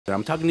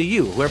I'm talking to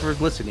you,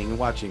 whoever's listening and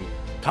watching,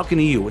 talking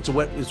to you. It's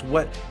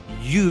what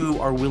you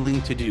are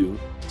willing to do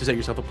to set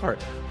yourself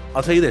apart.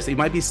 I'll tell you this, it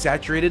might be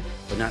saturated,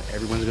 but not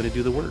everyone's going to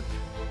do the work.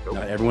 Nope.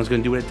 Not everyone's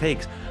going to do what it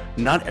takes.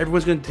 Not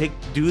everyone's going to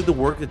do the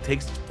work it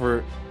takes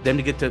for them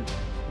to get to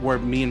where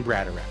me and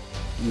Brad are at.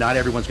 Not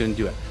everyone's going to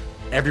do it.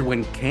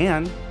 Everyone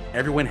can.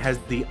 Everyone has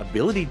the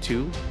ability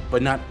to,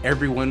 but not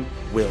everyone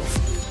will.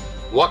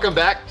 Welcome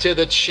back to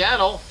the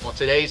channel. On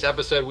today's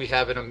episode, we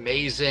have an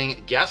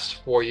amazing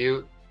guest for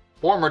you.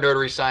 Former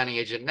notary signing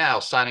agent,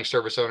 now signing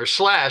service owner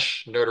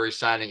 / notary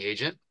signing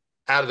agent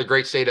out of the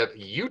great state of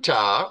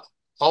Utah.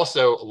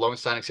 Also, loan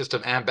signing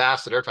system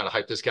ambassador, trying to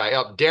hype this guy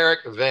up, Derek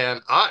Van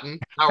Otten.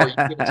 How are you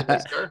doing today,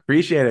 sir?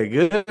 Appreciate it.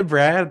 Good,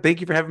 Brad.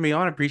 Thank you for having me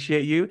on. I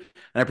appreciate you, and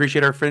I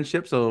appreciate our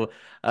friendship. So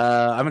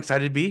I'm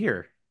excited to be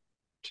here.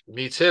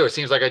 Me too. It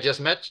seems like I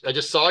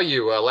just saw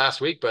you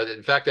last week, but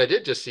in fact, I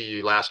did just see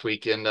you last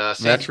week in San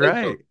That's Diego.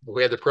 right.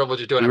 We had the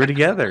privilege of doing We a were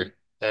mastermind. together.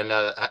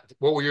 And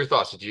what were your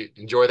thoughts? Did you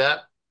enjoy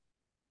that?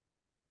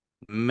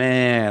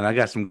 Man, I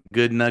got some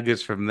good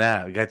nuggets from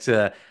that. I got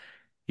to,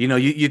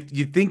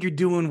 you think you're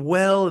doing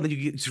well, and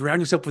then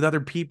surround yourself with other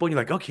people, and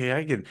you're like, okay,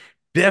 I can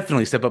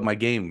definitely step up my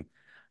game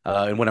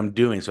in what I'm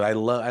doing. So I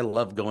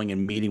love going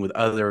and meeting with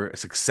other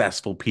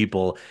successful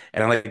people,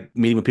 and I like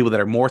meeting with people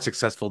that are more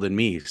successful than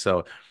me.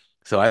 So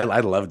I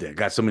loved it.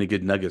 Got so many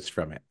good nuggets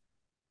from it.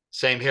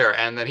 Same here.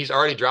 And then he's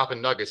already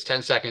dropping nuggets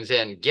 10 seconds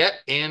in. Get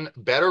in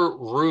better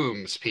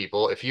rooms,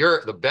 people. If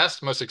you're the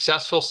best, most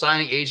successful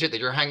signing agent that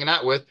you're hanging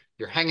out with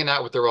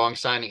the wrong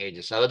signing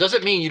agents. Now, that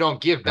doesn't mean you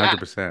don't give back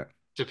 100%.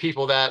 to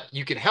people that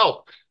you can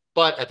help.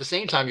 But at the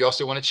same time, you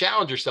also want to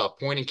challenge yourself.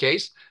 Point in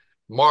case,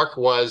 Mark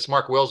Wills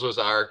was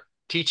our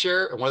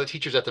teacher and one of the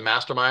teachers at the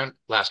mastermind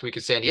last week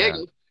in San Diego.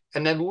 Yeah,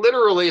 And then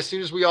literally, as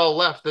soon as we all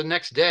left, the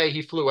next day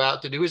he flew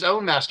out to do his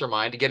own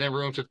mastermind to get in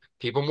rooms with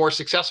people more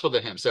successful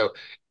than him. So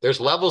there's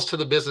levels to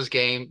the business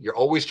game. You're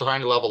always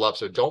trying to level up.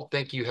 So don't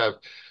think you have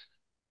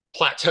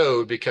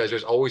plateaued because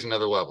there's always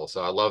another level.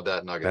 So I love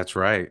that nugget. that's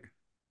right.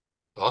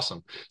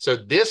 Awesome. So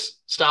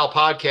this style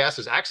podcast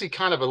is actually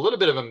kind of a little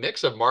bit of a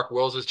mix of Mark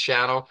Wills's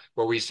channel,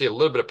 where we see a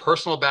little bit of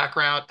personal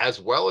background as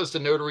well as the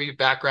notary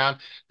background.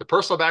 The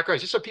personal background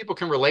is just so people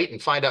can relate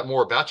and find out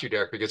more about you,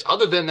 Derek, because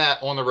other than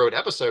that on the road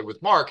episode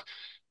with Mark,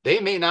 they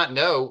may not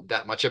know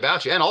that much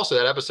about you. And also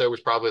that episode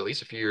was probably at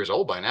least a few years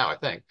old by now, I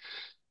think.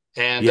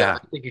 And I Yeah,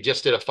 think you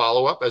just did a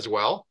follow-up as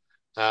well.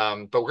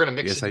 But we're going to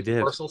mix yes, in I some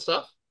did. personal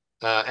stuff.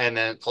 And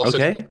then also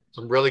Okay,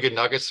 some really good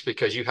nuggets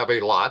because you have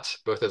a lot,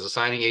 both as a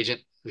signing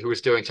agent who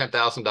was doing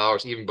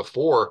 $10,000 even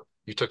before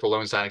you took the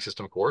loan signing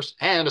system course,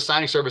 and a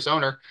signing service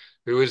owner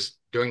who is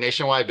doing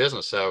nationwide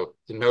business. So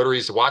the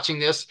notaries watching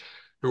this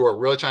who are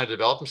really trying to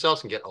develop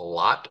themselves can get a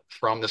lot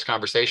from this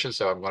conversation.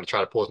 So I'm going to try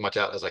to pull as much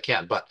out as I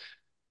can. But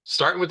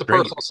starting with the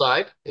great. personal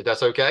side, if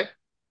that's okay.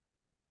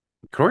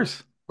 Of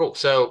course. Cool.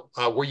 So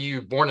were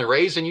you born and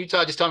raised in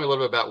Utah? Just tell me a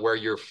little bit about where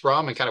you're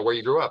from and kind of where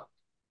you grew up.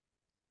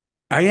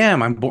 I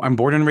am. I'm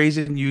born and raised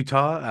in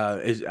Utah.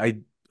 I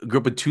grew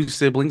up with two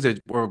siblings,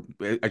 or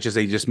I should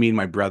say, just me and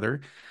my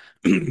brother,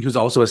 who's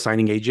also a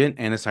signing agent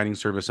and a signing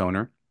service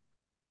owner.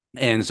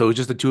 And so it's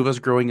just the two of us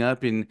growing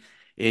up in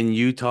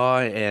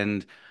Utah,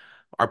 and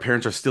our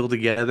parents are still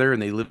together,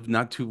 and they live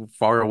not too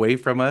far away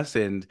from us.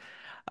 And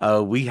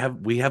we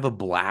have a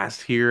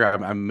blast here.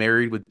 I'm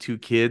married with two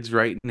kids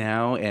right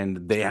now,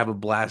 and they have a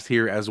blast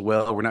here as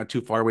well. We're not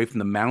too far away from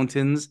the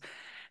mountains,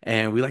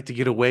 and we like to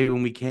get away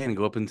when we can,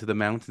 go up into the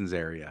mountains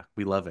area.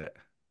 We love it.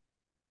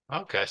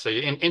 Okay, so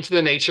you're into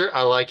the nature.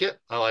 I like it.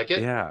 I like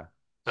it. Yeah.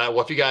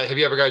 What have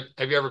you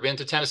ever been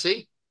to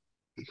Tennessee?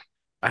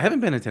 I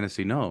haven't been to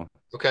Tennessee, no.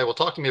 Okay, well,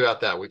 talk to me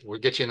about that. We'll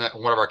get you in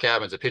one of our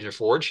cabins at Pigeon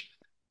Forge,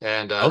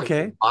 and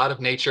Okay. a lot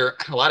of nature,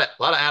 a lot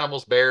of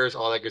animals, bears,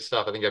 all that good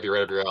stuff. I think that'd be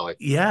right up your alley.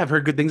 Yeah, I've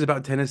heard good things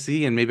about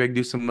Tennessee, and maybe I can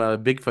do some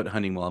Bigfoot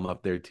hunting while I'm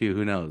up there too.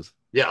 Who knows?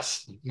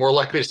 Yes, more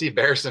likely to see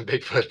bears than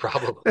Bigfoot,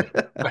 probably.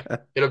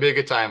 It'll be a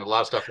good time. A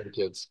lot of stuff for the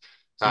kids.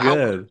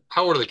 Good.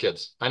 How old are the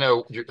kids? I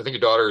think your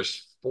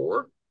daughter's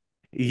 4.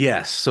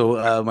 Yes.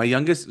 So my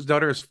youngest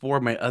daughter is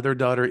 4. My other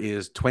daughter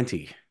is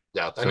 20.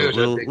 Yeah, I So knew a there's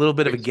a little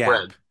bit of a big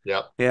spread. gap.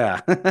 Yep.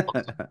 Yeah.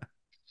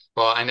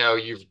 Well, I know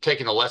you've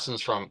taken the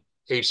lessons from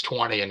age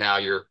 20 and now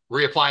you're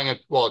reapplying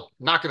it, well,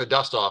 knocking the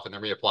dust off and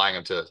then reapplying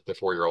them to the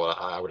 4-year-old,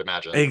 I would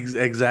imagine.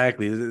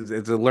 Exactly.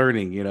 It's a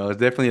learning, It's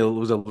definitely it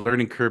was a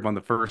learning curve on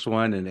the first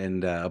one,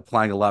 and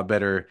applying a lot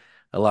better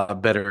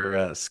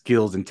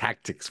skills and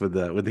tactics with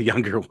the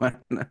younger one.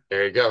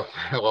 There you go.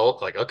 Well,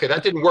 like, okay,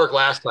 that didn't work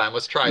last time.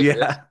 Let's try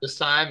Yeah, this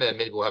time and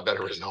maybe we'll have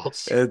better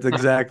results. it's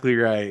exactly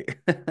right.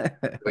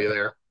 Are you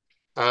there?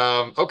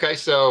 Okay,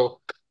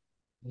 so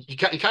you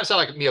kind of sound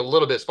like me a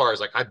little bit as far as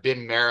like I've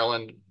been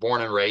Maryland,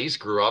 born and raised,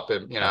 grew up,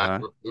 and I Uh-huh.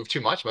 haven't moved too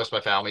much. Most of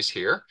my family's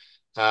here.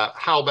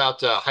 How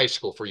about high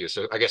school for you?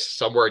 So I guess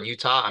somewhere in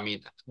Utah. I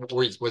mean,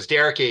 was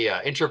Derek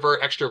a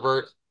introvert,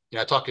 extrovert?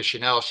 I talked to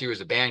Chanel. She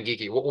was a band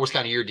geeky. What was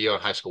kind of your deal in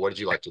high school? What did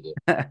you like to do?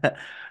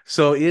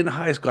 So in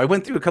high school, I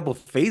went through a couple of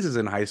phases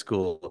in high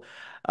school.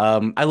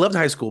 I loved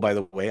high school, by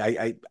the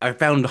way. I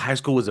found high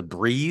school was a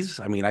breeze.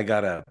 I mean, I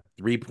got a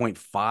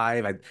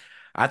 3.5.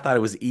 I thought it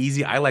was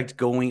easy. I liked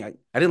going. I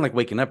didn't like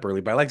waking up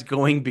early, but I liked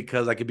going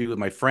because I could be with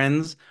my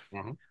friends.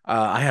 Mhm.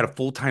 I had a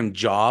full-time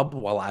job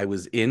while I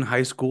was in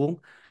high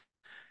school,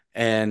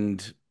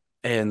 and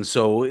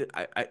so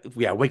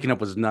yeah, waking up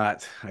was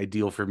not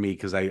ideal for me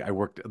because I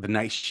worked the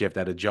night shift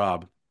at a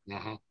job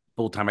Mhm.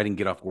 full time. I didn't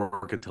get off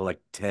work until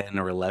like 10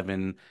 or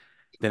 11.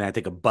 Then I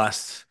take a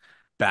bus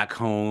back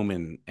home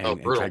Oh,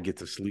 and try to brutal. get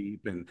to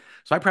sleep. And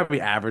so I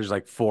probably average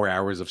like 4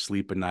 hours of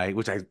sleep a night,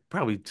 which I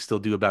probably still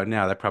do about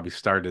now. That probably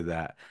started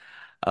that.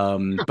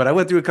 But I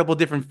went through a couple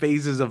different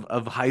phases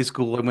of high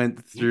school. I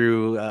went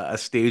through a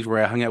stage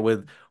where I hung out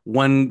with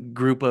one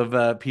group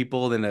of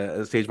people, then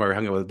a stage where I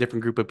hung out with a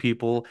different group of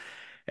people.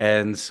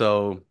 And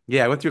so,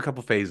 yeah, I went through a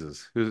couple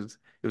phases. It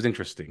was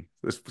interesting.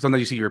 Sometimes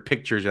you see your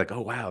pictures, you're like,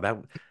 oh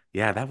wow,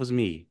 yeah, that was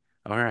me.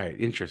 All right,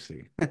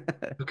 interesting.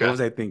 What Okay.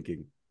 was I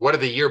thinking? What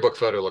did the yearbook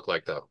photo look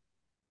like though?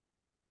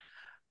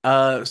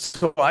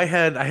 So I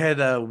had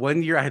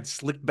 1 year I had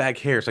slick back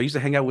hair. So I used to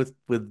hang out with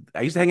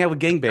I used to hang out with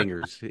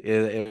gangbangers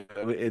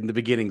in the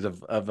beginnings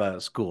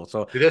of school.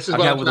 So This is I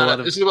hung what I'm out with a trying to lot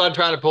of this is what I'm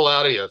trying to pull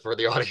out of you for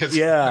the audience.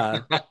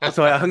 yeah.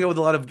 So I hung out with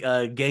a lot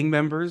of gang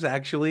members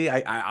actually.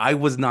 I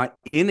was not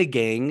in a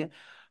gang,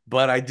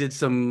 but I did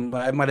some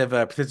I might have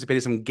participated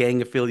in some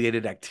gang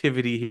affiliated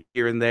activity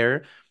here and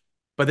there.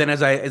 But then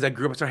as I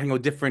grew up, I started hanging out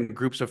with different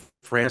groups of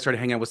friends. I started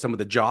hanging out with some of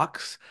the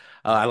jocks.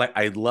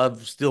 I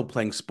love still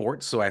playing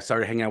sports, so I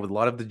started hanging out with a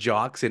lot of the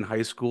jocks in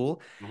high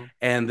school. Mhm.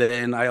 And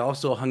then I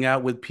also hung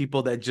out with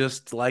people that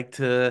just like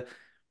to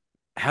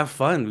have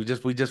fun. We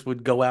just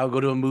would go out, go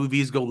to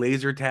movies, go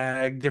laser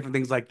tag, different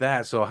things like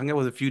that. So I hung out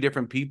with a few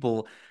different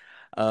people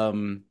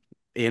um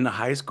in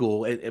high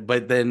school.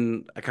 But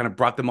then I kind of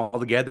brought them all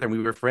together and we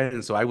were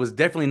friends. So I was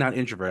definitely not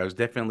introvert. I was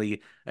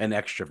definitely an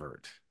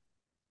extrovert.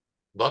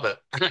 Love it.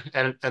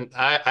 And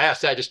I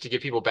asked that just to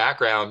give people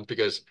background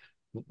because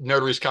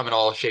notaries come in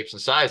all shapes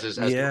and sizes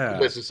as Yeah,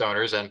 business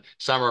owners, and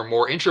some are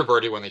more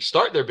introverted when they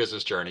start their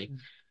business journey,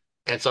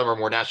 and some are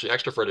more naturally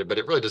extroverted, but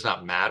it really does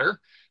not matter.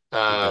 it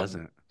Um,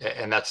 doesn't.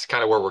 and that's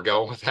kind of where we're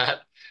going with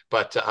that.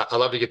 But I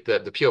love to get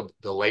the peel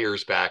the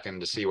layers back and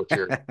to see what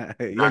your Yeah,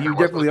 you background was.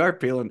 definitely are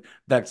peeling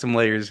back some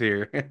layers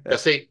here. Yeah,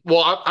 see,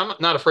 well, I'm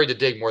not afraid to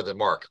dig more than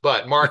Mark,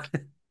 but Mark,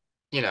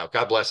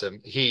 God bless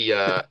him. He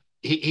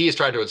is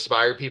trying to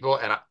inspire people,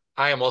 and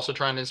I am also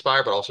trying to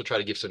inspire, but also try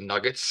to give some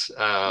nuggets.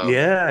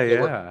 Yeah, That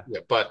work. yeah. Yeah,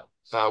 but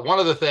one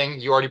other thing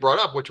you already brought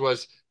up, which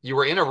was you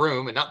were in a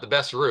room and not the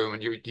best room,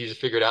 and you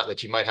just figured out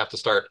that you might have to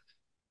start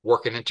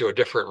working into a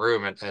different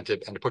room and to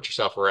put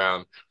yourself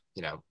around,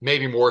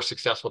 maybe more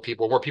successful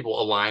people, more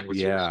people aligned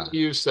with your Yeah.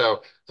 values.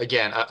 So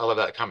again, I love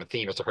that common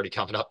theme. It's already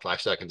coming up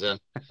 5 seconds in.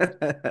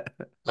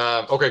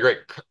 Okay, great.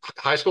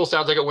 High school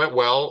sounds like it went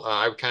well.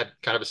 I had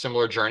kind of a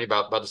similar journey,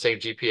 about the same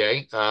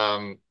GPA.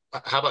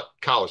 How about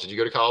college? Did you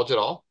go to college at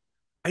all?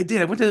 I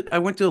did. I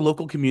went to a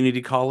local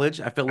community college.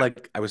 I felt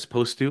like I was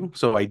supposed to,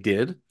 so I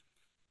did.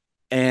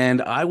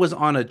 And I was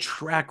on a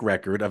track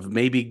record of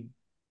maybe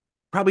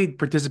probably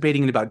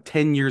participating in about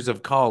 10 years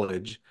of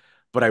college,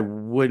 but I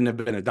wouldn't have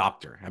been a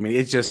doctor. I mean,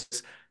 it's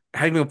just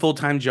having a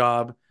full-time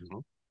job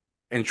Mhm.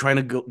 and trying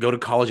to go to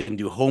college and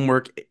do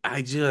homework.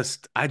 I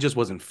just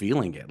wasn't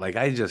feeling it. Like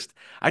I just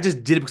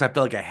did it because I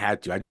felt like I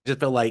had to. I just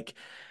felt like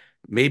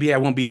maybe I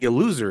won't be a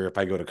loser if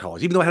I go to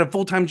college, even though I had a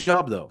full-time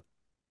job though.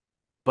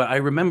 But I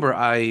remember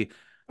I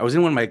was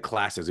in one of my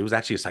classes. It was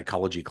actually a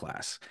psychology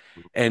class.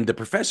 And the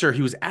professor,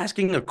 he was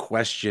asking a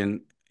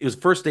question. It was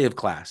first day of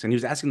class, and he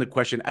was asking the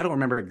question. I don't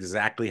remember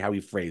exactly how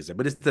he phrased it,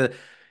 but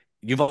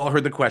you've all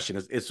heard the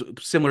question. It's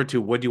similar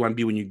to what do you want to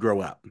be when you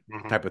grow up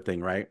Mhm. type of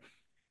thing, right?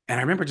 And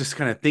I remember just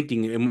kind of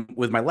thinking, and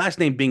with my last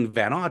name being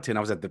Van Otten,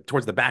 I was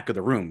towards the back of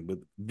the room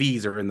with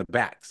V's are in the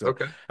back. So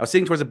Okay. I was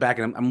sitting towards the back,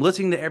 and I'm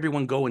listening to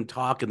everyone go and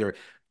talk, and they're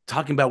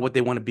talking about what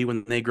they want to be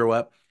when they grow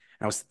up.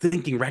 And I was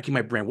thinking, racking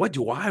my brain, what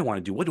do I want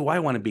to do? What do I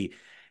want to be?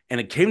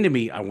 And it came to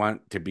me, I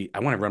want to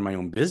run my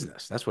own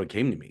business. That's what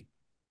came to me.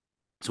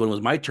 So when it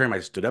was my turn, I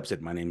stood up,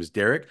 said, my name is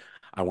Derek.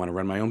 I want to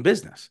run my own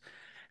business.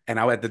 And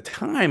at the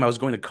time, I was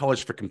going to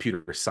college for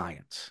computer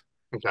science.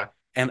 Okay.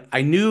 And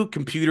I knew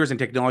computers and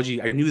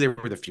technology, I knew they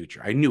were the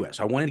future. I knew it.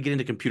 So I wanted to get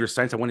into computer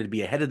science. I wanted to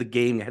be ahead of the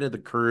game, ahead of the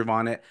curve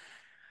on it.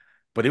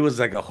 But it was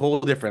like a whole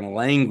different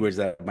language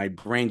that my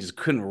brain just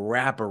couldn't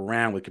wrap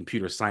around with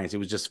computer science. It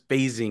was just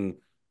phasing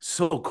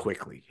so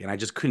quickly, and I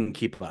just couldn't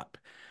keep up.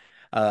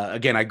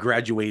 Again, I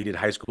graduated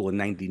high school in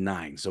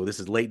 99. So this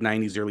is late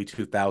 90s, early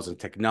 2000s.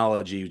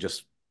 Technology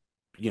just,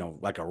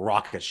 like a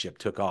rocket ship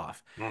took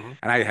off. Mhm.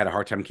 And I had a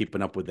hard time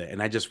keeping up with it.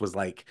 And I just was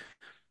like,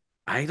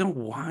 I don't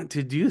want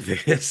to do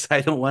this.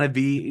 I don't want to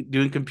be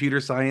doing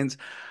computer science.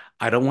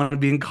 I don't want to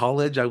be in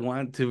college. I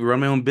want to run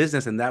my own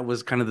business. And that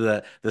was kind of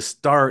the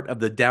start of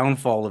the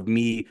downfall of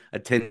me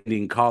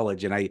attending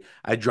college. And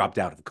I dropped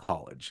out of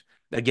college.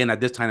 Again,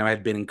 at this time, I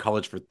had been in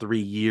college for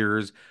 3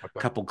 years, a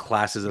Okay. couple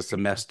classes a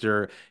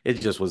semester. It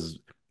just was,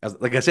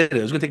 like I said,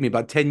 it was going to take me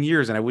about 10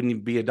 years and I wouldn't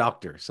even be a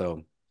doctor.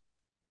 So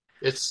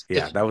It's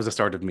yeah, it's that was the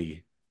start of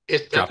me.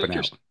 That's dropping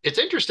interesting. out. It's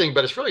interesting,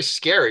 but it's really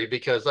scary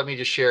because let me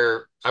just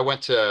share. I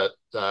went to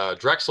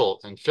Drexel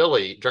in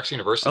Philly, Drexel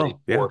University Oh,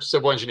 yeah. for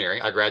civil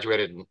engineering. I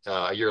graduated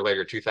a year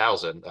later,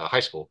 2000, high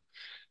school.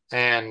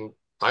 And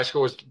high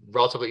school was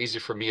relatively easy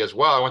for me as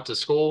well. I went to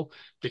school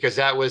because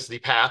that was the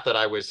path that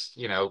I was,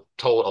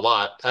 told a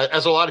lot,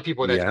 as a lot of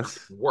people in that Yes.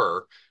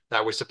 were.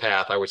 That was the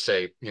path. I would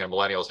say,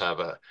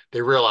 millennials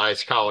they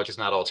realize college is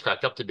not all it's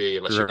cracked up to be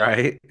unless you got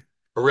Right.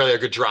 really a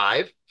good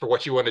drive for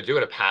what you want to do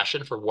and a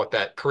passion for what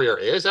that career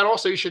is. And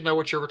also, you should know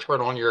what your return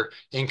on your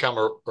income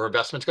or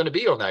investment is going to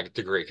be on that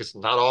degree because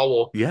not all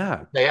will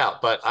Yeah. pay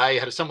out. But I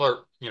had a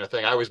similar,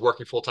 thing. I was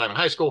working full time in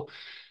high school,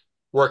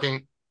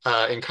 working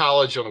in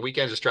college on the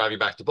weekends, just driving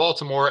back to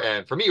Baltimore.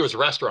 And for me, it was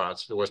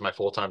restaurants. It was my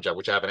full time job,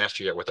 which I haven't asked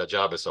you yet what that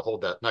job is. So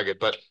hold that nugget.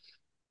 But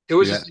it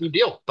was the Yeah. same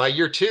deal. By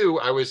year two,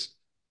 I was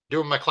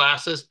doing my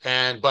classes,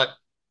 but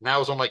now I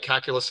was on like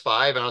calculus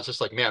five, and I was just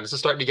like, man, this is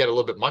starting to get a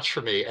little bit much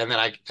for me. And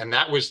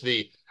that was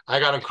I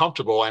got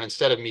uncomfortable, and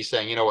instead of me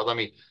saying, you know what, let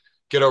me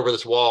get over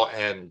this wall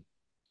and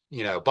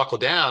buckle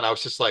down, I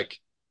was just like,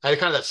 I had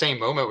kind of that same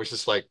moment, was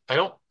just like, I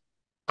don't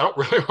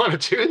really want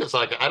to do this.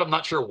 Like, I'm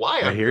not sure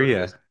why I I'm hear doing you.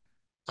 this.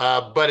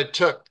 But it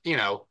took,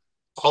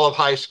 all of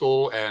high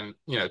school and,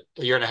 a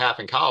year and a half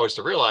in college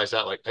to realize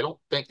that, like, I don't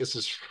think this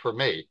is for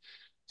me.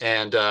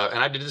 And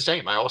I did the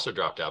same. I also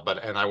dropped out,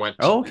 and I went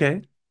to Oh,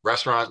 okay.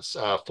 restaurants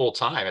full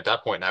time at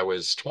that point. And I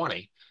was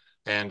 20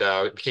 and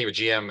became a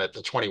GM at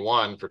the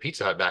 21 for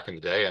Pizza Hut back in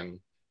the day and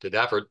did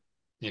that for,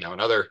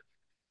 another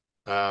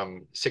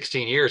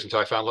 16 years until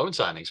I found loan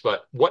signings.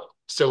 But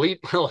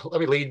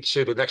let me lead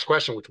to the next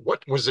question, which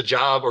what was the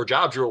job or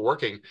jobs you were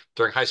working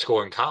during high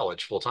school and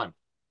college full time?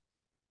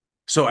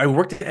 So I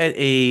worked at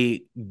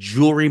a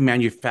jewelry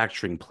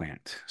manufacturing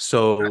plant.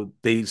 So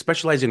they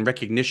specialize in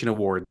recognition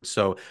awards.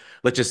 So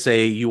let's just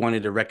say you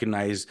wanted to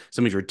recognize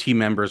some of your team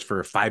members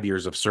for 5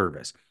 years of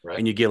service, Right.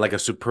 and you get like a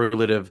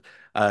superlative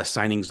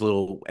signings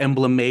little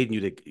emblem made,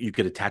 and you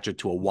could attach it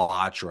to a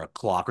watch or a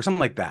clock or something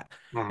like that.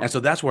 Mhm. And so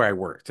that's where I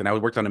worked, and I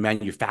worked on a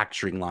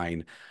manufacturing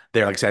line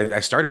there. Like I said,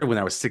 I started when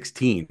I was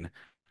 16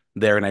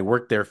 there, and I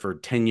worked there for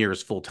 10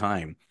 years full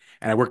time.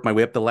 And I worked my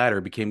way up the ladder,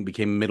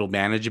 became middle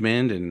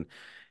management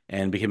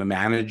and became a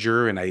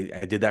manager. And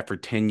I did that for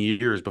 10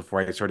 years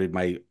before I started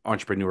my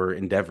entrepreneur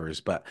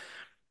endeavors. But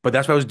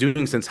that's what I was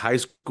doing since high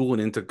school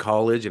and into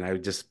college. And I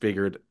just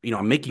figured,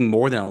 I'm making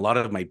more than a lot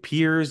of my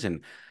peers,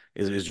 and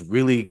is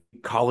really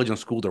college and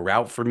school the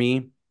route for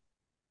me.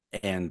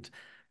 And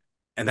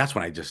and that's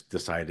when I just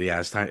decided, yeah,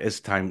 it's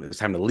time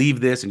to leave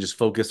this and just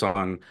focus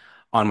on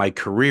my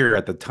career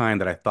at the time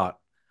that I thought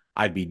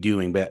I'd be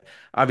doing. But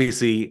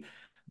obviously,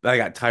 I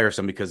got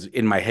tiresome because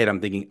in my head I'm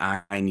thinking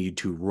I need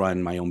to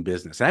run my own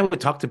business. And I would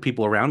talk to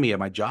people around me at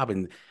my job,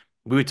 and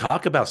we would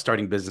talk about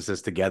starting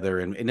businesses together,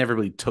 and it never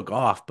really took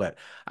off. But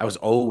I was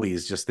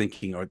always just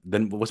thinking, or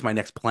then what's my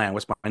next plan?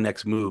 What's my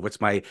next move? What's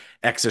my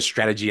exit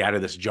strategy out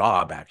of this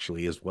job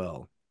actually as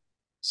well?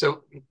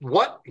 So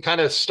what kind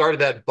of started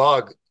that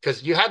bug?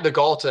 Because you had the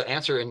gall to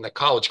answer in the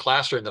college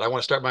classroom that I want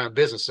to start my own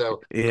business.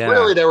 So clearly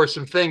Yeah. there were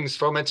some things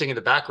fomenting in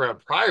the background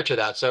prior to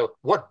that. So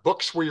what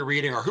books were you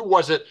reading, or who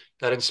was it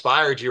that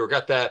inspired you or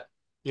got that,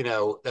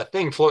 that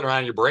thing floating around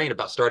in your brain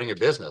about starting a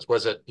business?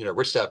 Was it,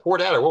 Rich Dad Poor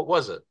Dad, or what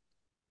was it?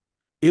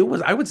 It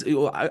was, I would say,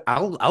 well,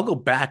 I'll go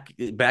back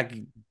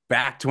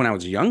to when I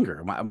was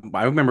younger.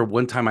 I remember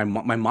one time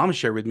my mom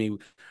shared with me.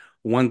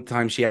 One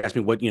time she asked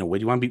me, what do you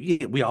want to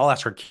be? We all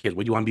ask our kids,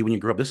 what do you want to be when you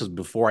grow up? This is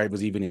before I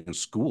was even in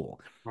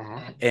school.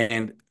 Mhm.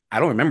 And I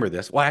don't remember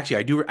this. Well, actually,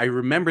 I do. I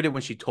remembered it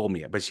when she told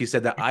me it, but she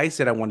said that I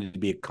said I wanted to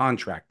be a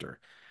contractor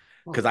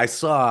because I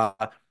saw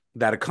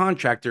that a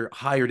contractor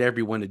hired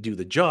everyone to do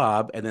the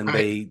job, and then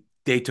Right.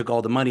 they took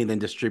all the money and then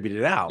distributed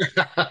it out.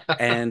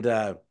 And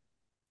I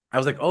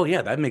was like, oh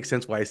yeah, that makes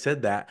sense why I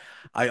said that.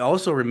 I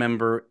also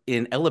remember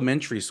in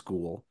elementary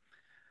school,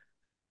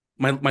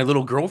 my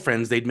little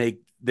girlfriends,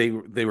 they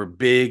were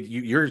big.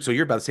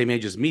 You're about the same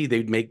age as me.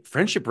 They'd make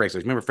friendship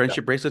bracelets. Remember Yeah.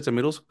 friendship bracelets in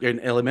middle school, in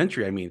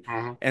elementary, I mean.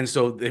 Mhm. And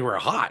so they were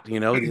hot,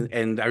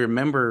 and I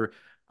remember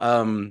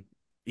um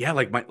yeah,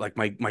 like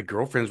my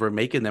girlfriends were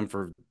making them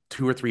for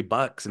 $2 or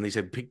 $3, and they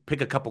said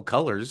pick a couple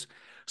colors.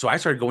 So I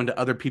started going to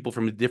other people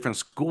from different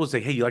schools,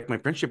 say, hey, you like my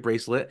friendship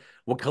bracelet?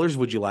 What colors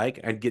would you like?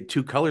 I'd get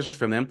two colors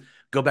from them,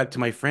 go back to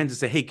my friends and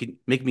say, hey, can you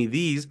make me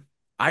these?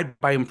 I'd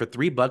buy them for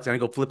 $3 and I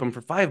go flip them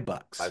for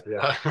 $5.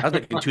 Yeah. I was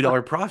making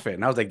 $2 profit.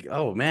 And I was like,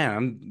 oh man,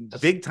 I'm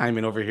That's big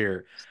timing over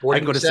here. I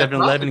can go to 40%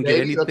 7-Eleven profit, and get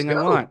baby. Let's anything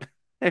I go. want.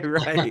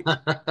 Right.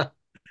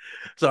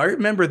 So I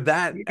remember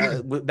that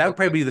that would Okay.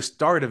 probably be the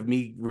start of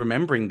me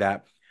remembering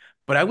that.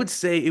 But I would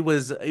say it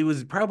was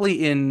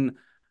probably in,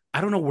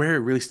 I don't know where it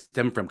really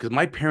stemmed from, because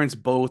my parents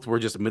both were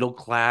just middle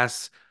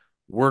class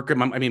worker.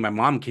 I mean, my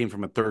mom came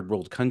from a third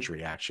world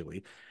country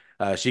actually.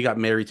 She got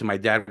married to my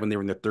dad when they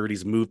were in their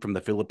 30s, moved from the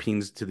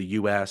Philippines to the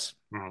US.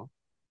 Mhm.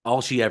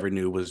 All she ever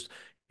knew was,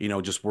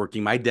 just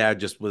working. My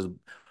dad just was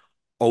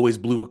always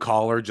blue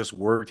collar, just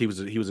worked. He was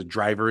a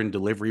driver and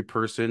delivery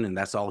person, and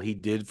that's all he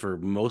did for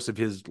most of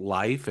his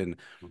life, and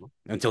Mhm.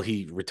 until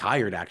he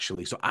retired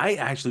actually. So I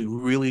actually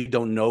really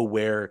don't know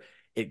where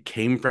it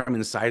came from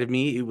inside of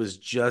me. It was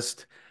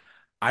just,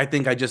 I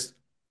think I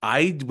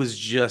was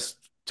just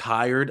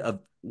tired of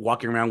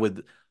walking around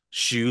with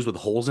shoes with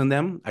holes in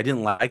them. I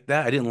didn't like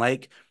that.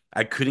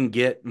 I couldn't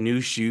get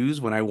new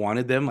shoes when I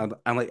wanted them.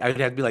 I'm like, I'd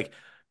have to be like,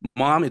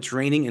 Mom, it's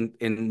raining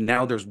and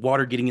now there's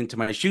water getting into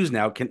my shoes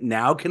now.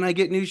 Can I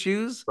get new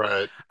shoes?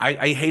 Right.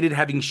 I hated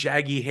having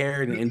shaggy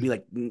hair and be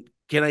like,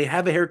 can I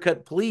have a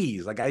haircut,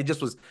 please? Like I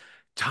just was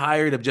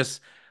tired of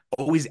just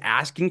always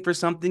asking for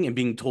something and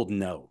being told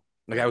no.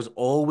 Like I Yeah. was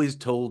always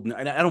told no,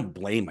 and I don't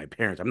blame my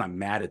parents. I'm not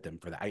mad at them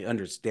for that. I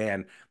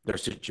understand their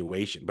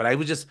situation, but I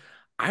was just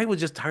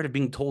tired of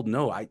being told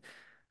no. I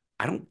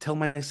don't tell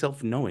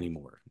myself no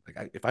anymore.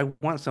 Like if I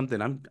want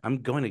something,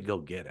 I'm going to go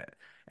get it.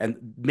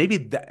 And maybe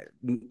that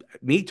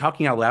me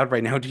talking out loud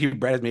right now to you,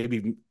 Brad, is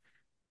maybe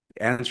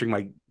answering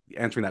my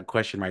answering that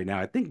question right now.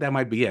 I think that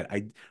might be it.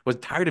 I was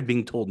tired of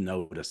being told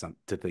no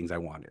to things I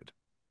wanted.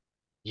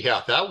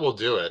 Yeah, that will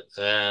do it.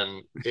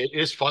 And it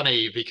is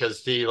funny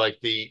because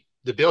the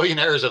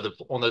billionaires of the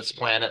on this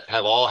planet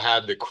have all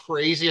had the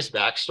craziest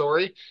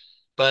backstory,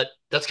 but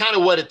that's kind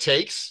of what it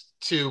takes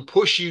to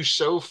push you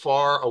so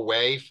far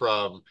away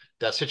from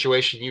that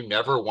situation you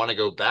never want to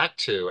go back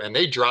to. And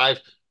they drive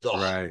the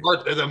Right.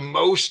 hard, they're the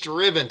most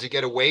driven to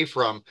get away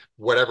from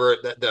whatever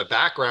the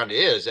background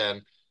is.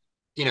 And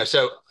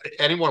so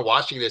anyone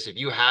watching this, if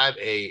you have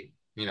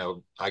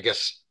I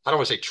guess I don't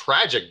want to say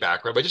tragic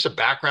background, but just a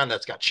background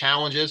that's got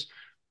challenges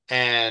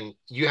and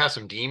you have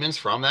some demons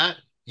from that,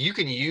 you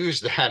can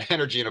use that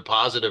energy in a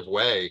positive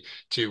way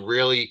to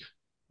really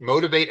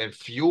motivate and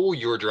fuel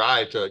your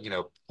drive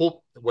to,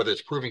 pull, whether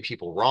it's proving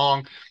people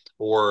wrong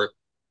or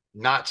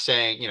not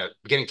saying,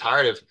 getting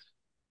tired of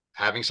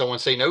having someone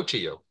say no to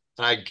you.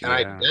 And I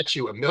Yeah. bet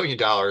you $1 million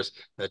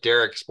that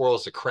Derek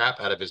spoils the crap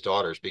out of his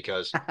daughters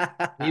because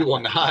he will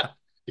not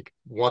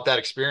want that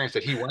experience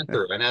that he went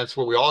through. And that's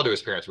what we all do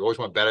as parents. We always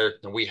want better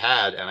than we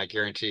had. And I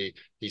guarantee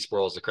he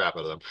spoils the crap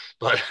out of them.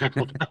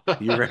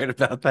 You're But right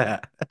about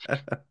that.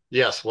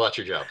 yes, well, that's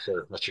your job,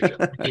 sir. That's your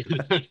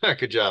job.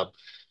 Good job.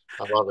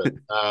 I love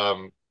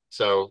it.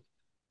 So,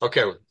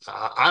 okay,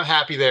 I'm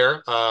happy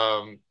there.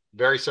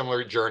 Very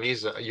similar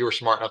journeys. You were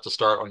smart enough to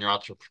start on your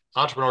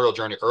entrepreneurial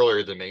journey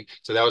earlier than me.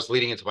 So that was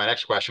leading into my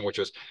next question, which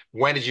was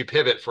when did you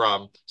pivot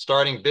from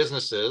starting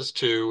businesses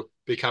to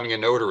becoming a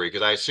notary?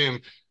 Because I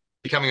assume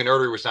becoming a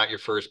notary was not your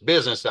first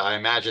business. I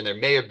imagine there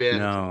may have been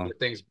No.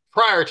 things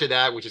prior to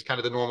that, which is kind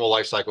of the normal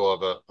life cycle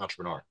of an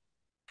entrepreneur.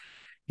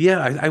 Yeah,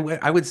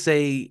 I would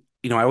say,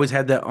 I always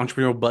had that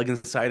entrepreneurial bug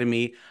inside of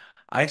me.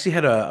 I actually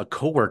had a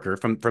coworker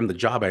from the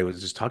job I was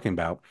just talking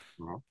about,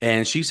 Mhm.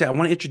 and she said, "I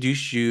want to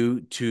introduce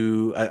you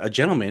to a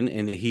gentleman,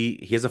 and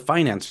he has a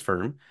finance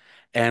firm,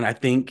 and I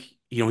think,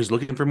 he's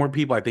looking for more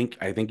people. I think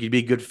you'd be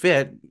a good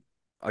fit,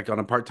 like on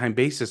a part-time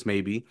basis,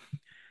 maybe."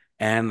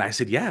 And I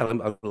said, "Yeah,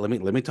 let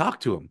me talk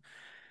to him."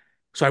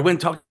 So I went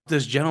and talked to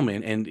this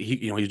gentleman, and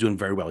he was doing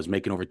very well. He's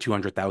making over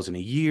 200,000 a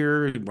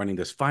year, running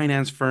this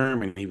finance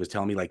firm, and he was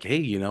telling me like,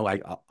 "Hey,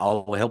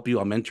 I'll help you,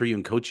 I'll mentor you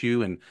and coach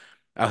you, and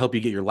I'll help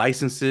you get your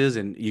licenses,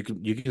 and you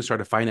can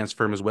start a finance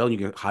firm as well. And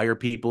you can hire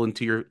people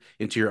into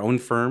your own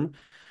firm."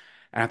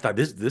 And I thought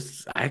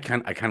this I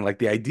kind of like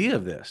the idea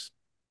of this.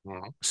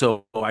 Mhm.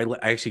 So I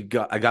actually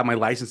got my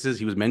licenses.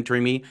 He was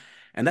mentoring me,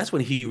 and that's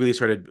when he really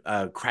started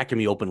cracking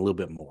me open a little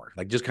bit more,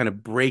 like just kind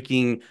of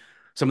breaking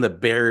some of the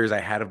barriers I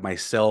had of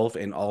myself,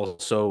 and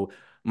also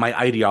my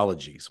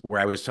ideologies.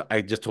 Where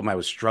I just told him I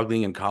was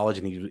struggling in college,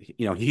 and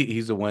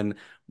he's the one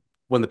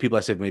of the people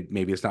I said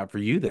maybe it's not for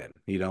you then.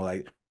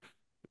 Like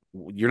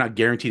you're not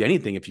guaranteed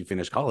anything if you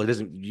finish college. It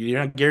isn't You're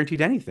not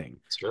guaranteed anything.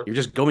 It's true. You're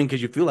just going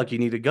because you feel like you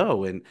need to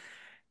go,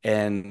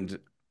 and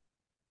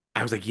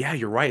I was like, yeah,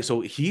 you're right.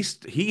 So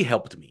he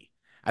helped me.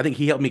 I think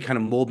he helped me kind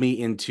of mold me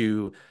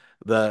into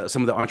the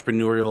some of the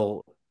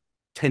entrepreneurial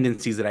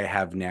tendencies that I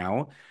have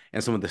now,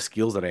 and some of the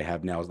skills that I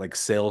have now, like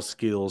sales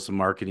skills,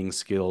 marketing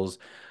skills,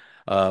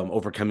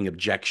 overcoming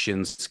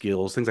objections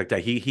skills, things like that.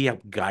 He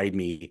helped guide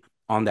me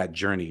on that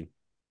journey,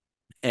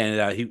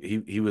 and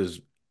he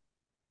was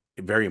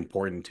very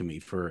important to me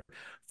for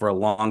a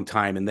long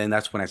time. And then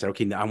that's when I said,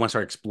 okay, now I want to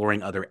start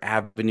exploring other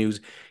avenues.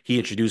 He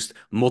introduced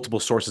multiple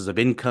sources of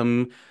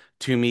income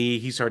to me.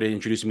 He started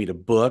introducing me to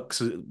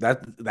books.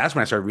 That's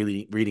when I started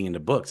really reading into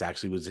books.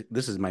 Actually, was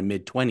this is my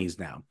mid 20s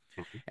now.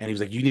 And he was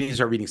like, you need to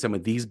start reading some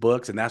of these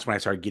books. And that's when I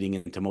started getting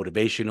into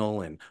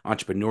motivational and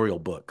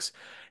entrepreneurial books.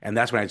 And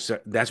that's when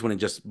it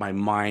just, my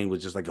mind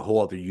was just like a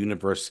whole other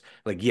universe.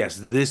 Like, yes,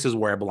 this is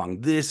where I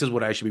belong. This is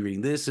what I should be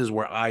reading. This is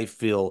where I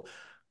feel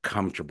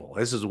comfortable.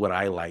 This is what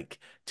I like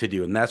to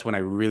do. And that's when I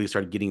really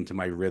started getting into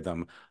my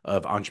rhythm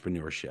of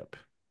entrepreneurship.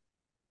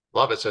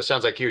 Love it. So it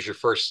sounds like he was your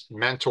first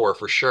mentor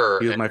for sure.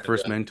 He was my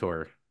first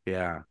mentor.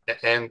 Yeah.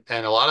 And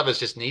a lot of us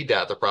just need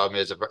that. The problem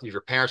is if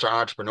your parents are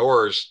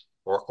entrepreneurs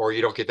or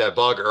you don't get that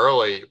bug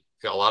early,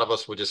 a lot of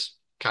us will just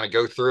kind of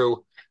go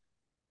through,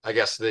 I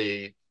guess,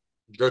 the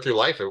go through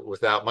life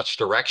without much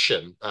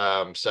direction.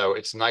 So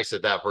it's nice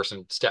that that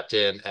person stepped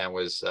in and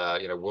was,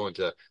 willing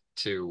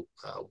to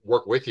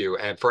work with you.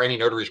 And for any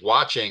notaries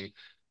watching,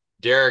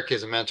 Derek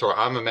is a mentor.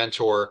 I'm a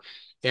mentor.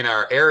 in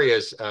our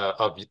areas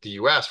of the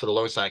US for the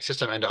loan signing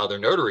system and to other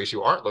notaries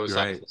who aren't loan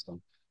signing Right.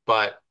 system.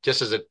 But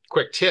just as a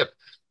quick tip,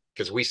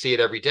 because we see it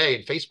every day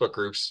in Facebook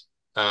groups,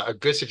 a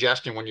good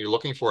suggestion when you're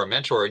looking for a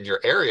mentor in your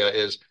area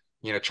is,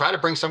 try to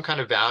bring some kind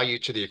of value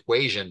to the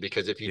equation.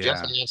 Because if you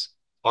just Yeah. ask,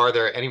 are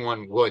there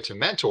anyone willing to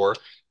mentor?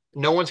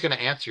 No one's going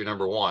to answer you,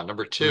 number one.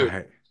 Number two,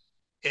 Right.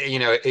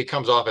 it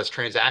comes off as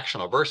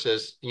transactional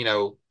versus,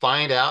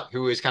 find out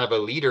who is kind of a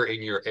leader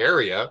in your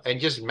area and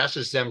just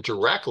message them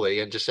directly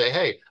and just say,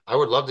 hey, I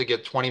would love to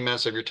get 20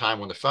 minutes of your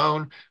time on the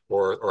phone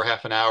or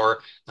half an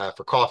hour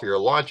for coffee or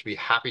lunch. Be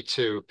happy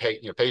to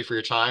pay for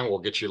your time. We'll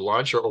get you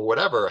lunch or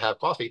whatever, or have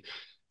coffee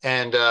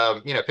and,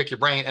 pick your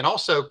brain and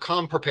also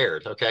come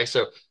prepared. Okay.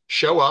 So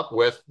show up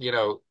with,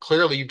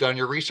 clearly you've done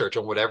your research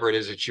on whatever it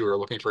is that you are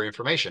looking for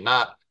information,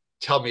 not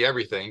tell me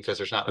everything because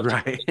there's not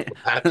enough time Right. for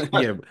that.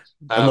 Yeah.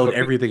 Uh, Unload but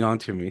everything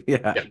onto me.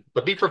 Yeah. yeah,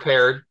 but be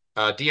prepared,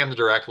 DM them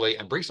directly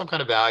and bring some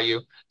kind of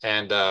value.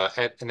 And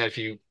then if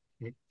you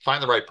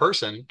find the right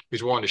person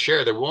who's willing to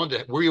share,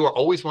 we are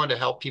always willing to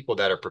help people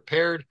that are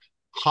prepared,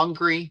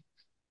 hungry,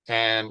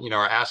 and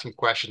are asking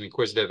questions,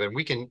 inquisitive. And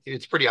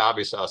it's pretty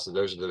obvious to us that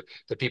those are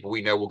the people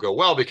we know will go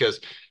well because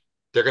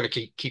they're going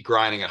to keep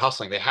grinding and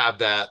hustling. They have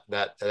that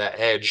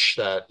edge,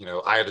 that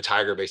eye of the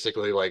tiger,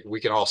 basically. Like we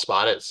can all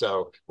spot it.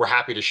 So we're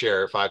happy to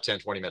share 5, 10,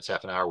 20 minutes,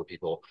 half an hour with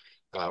people,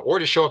 or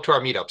to show up to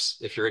our meetups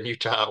if you're in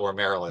Utah or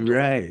Maryland.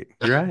 Right,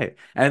 right.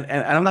 And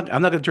I'm not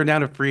gonna turn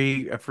down a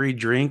free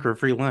drink or a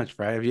free lunch,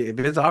 right? If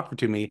it's offered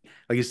to me,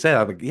 like you said,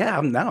 I'm like, yeah,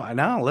 I'm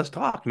now let's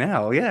talk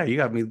now. Yeah, you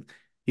got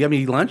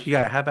me lunch, you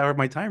got a half hour of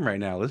my time right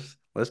now.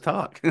 Let's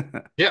talk.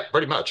 Yeah,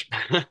 pretty much.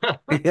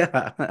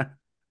 Yeah.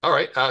 All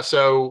right.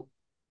 So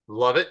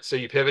love it. So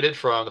you pivoted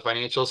from the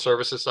financial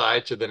services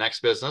side to the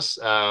next business.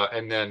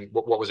 And then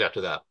what was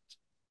after that?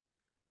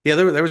 Yeah,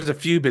 there was a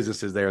few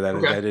businesses there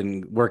Okay. that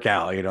didn't work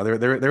out.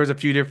 There was a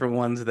few different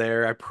ones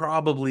there. I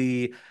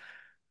probably,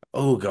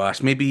 oh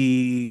gosh,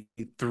 maybe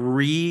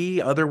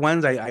three other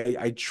ones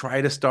I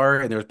try to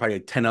start, and there was probably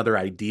like 10 other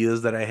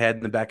ideas that I had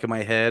in the back of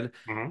my head.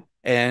 Mhm.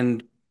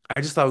 And I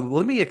just thought,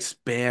 let me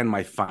expand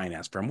my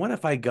finance firm. What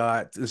if I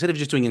got, instead of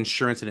just doing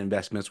insurance and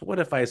investments, what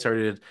if I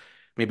started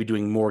maybe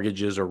doing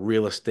mortgages or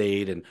real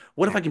estate? And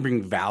what if I can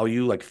bring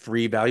value, like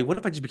free value? What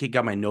if I just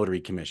got my notary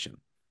commission?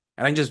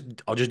 And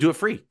I'll just do it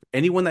free.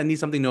 Anyone that needs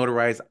something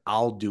notarized,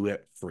 I'll do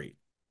it free.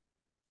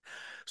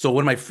 So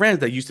one of my friends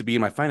that used to be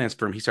in my finance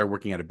firm, he started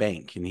working at a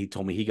bank and he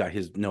told me he got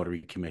his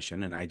notary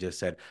commission. And I just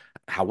said,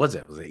 how was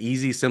it? Was it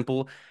easy,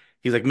 simple?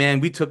 He's like, man,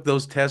 we took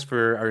those tests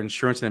for our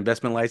insurance and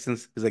investment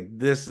license. He's like,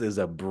 this is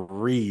a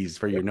breeze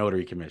for your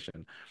notary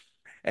commission.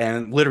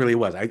 And literally it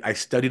was. I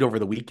studied over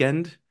the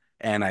weekend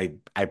and I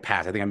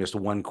passed. I think I missed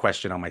one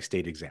question on my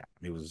state exam.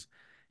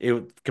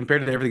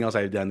 Compared to everything else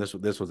I had done,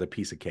 this was a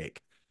piece of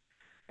cake.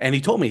 And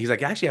he told me, he's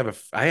like, actually,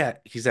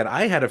 he said,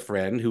 I had a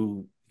friend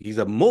who he's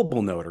a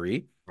mobile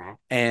notary Mhm.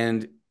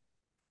 and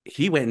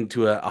he went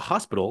into a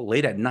hospital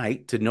late at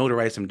night to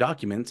notarize some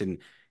documents and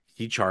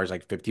he charged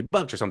like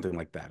 $50 or something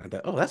like that. I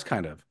thought, oh, that's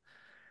kind of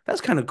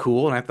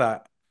cool. And I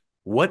thought,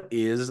 what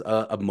is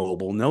a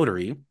mobile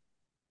notary?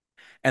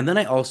 And then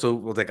I also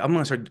was like,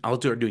 I'll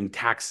start doing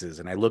taxes.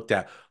 And I looked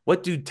at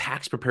what do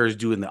tax preparers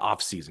do in the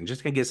off season,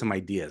 just to get some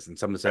ideas. And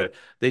someone Right. said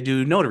they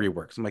do notary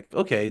work. So I'm like,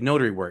 okay,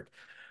 notary work.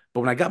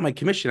 But when I got my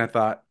commission, I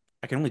thought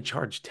I can only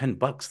charge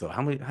 $10 though.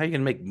 How are you gonna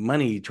make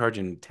money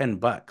charging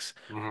 $10?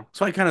 Mhm.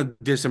 So I kind of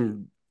did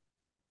some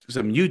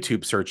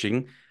YouTube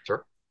searching.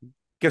 Sure.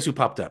 Guess who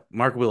popped up?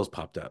 Mark Wills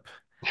popped up.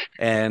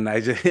 And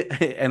I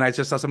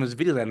just saw some of his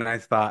videos and I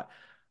thought,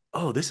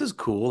 oh, this is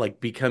cool.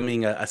 Like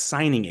becoming a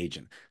signing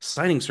agent.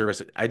 Signing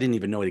service, I didn't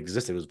even know it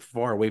existed. It was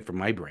far away from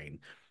my brain.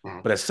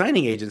 Mhm. But a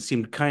signing agent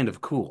seemed kind of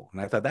cool.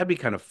 And I thought that'd be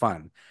kind of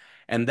fun.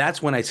 And that's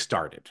when I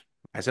started.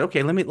 I said,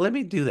 okay, let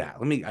me do that.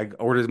 I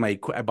ordered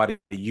I bought a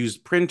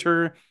used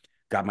printer,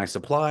 got my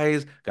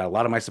supplies, got a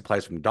lot of my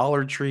supplies from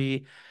Dollar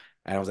Tree.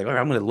 And I was like, all right,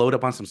 I'm going to load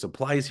up on some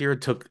supplies here.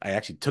 I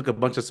actually took a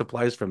bunch of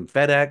supplies from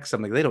FedEx.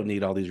 I'm like, they don't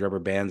need all these rubber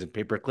bands and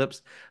paper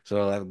clips.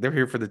 So they're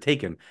here for the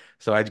taking.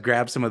 So I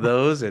grabbed some of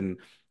those and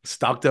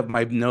stocked up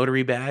my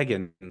notary bag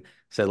and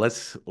said,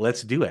 let's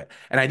do it.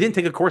 And I didn't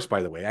take a course,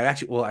 by the way. I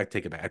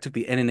take it back. I took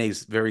the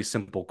NNA's very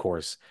simple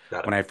course Got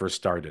it. when I first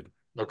started.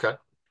 Okay.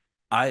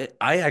 I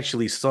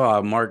actually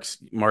saw Mark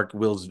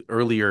Will's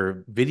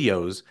earlier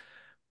videos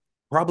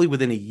probably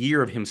within a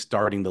year of him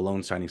starting the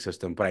loan signing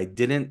system, but I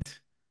didn't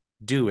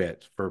do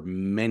it for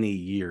many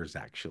years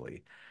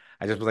actually.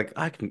 I just was like,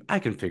 I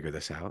can figure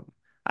this out.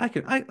 I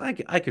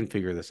can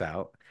figure this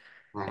out.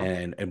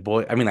 Mhm. And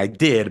boy, I mean, I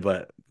did,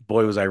 but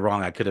boy, was I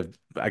wrong. I could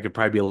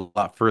probably be a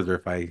lot further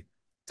if I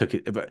took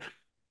it. But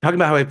talking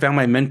about how I found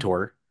my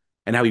mentor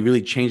and how he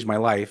really changed my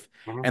life.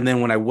 Mhm. And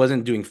then when I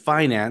wasn't doing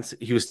finance,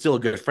 he was still a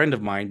good friend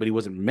of mine, but he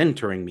wasn't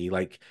mentoring me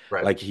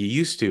Right. like he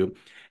used to.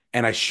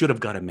 And I should have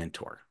got a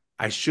mentor.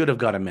 I should have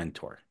got a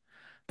mentor.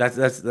 That's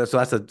something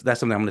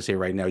I'm going to say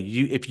right now.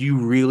 If you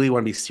really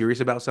want to be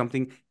serious about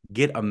something,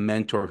 get a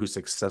mentor who's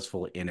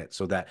successful in it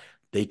so that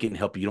they can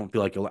help you. You don't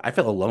feel like I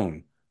felt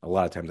alone a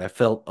lot of times. I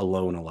felt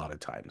alone a lot of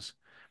times.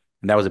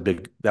 And that was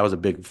a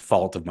big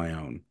fault of my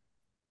own.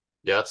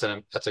 Yeah,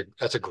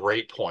 that's a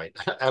great point.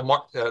 And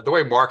the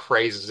way Mark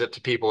phrases it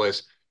to people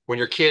is when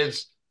your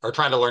kids are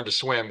trying to learn to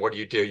swim, what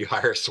do? You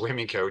hire a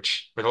swimming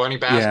coach. When they're learning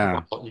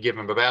basketball, Yeah. you give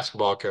them a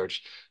basketball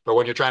coach. But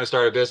when you're trying to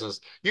start a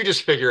business, you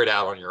just figure it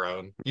out on your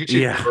own.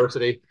 YouTube Yeah.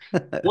 University,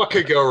 what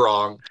could go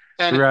wrong?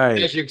 And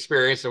Right. as you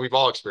experience, and we've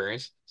all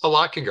experienced, a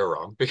lot can go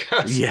wrong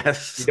because you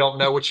Yes. don't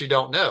know what you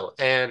don't know.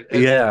 And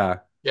Yeah.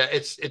 yeah,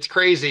 it's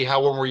crazy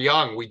how when we're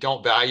young, we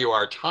don't value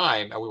our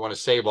time and we want to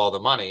save all the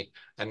money.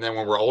 And then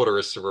when we're older,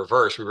 it's the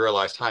reverse. We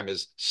realize time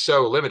is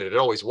so limited. It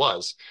always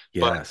was.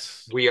 But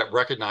Yes. we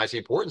recognize the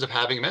importance of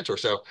having a mentor.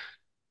 So,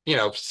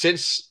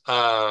 since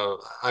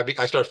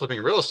I started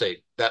flipping real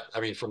estate,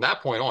 from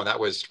that point on, that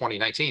was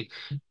 2019,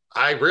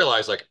 I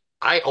realized like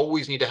I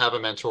always need to have a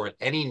mentor in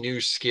any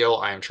new skill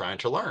I am trying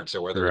to learn.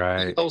 So whether it's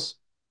Right. sales,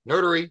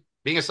 notary,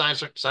 being a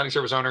signing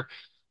service owner,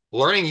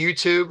 learning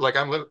YouTube. Like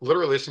I'm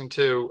literally listening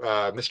to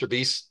Mr.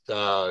 Beast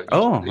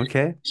Oh,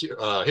 okay.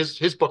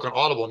 his book on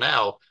Audible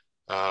now.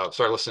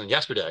 Started listening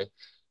yesterday,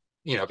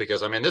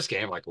 because I'm in this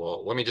game. Like,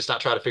 well, let me just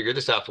not try to figure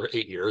this out for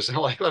 8 years. And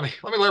like, let me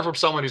learn from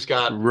someone who's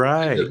got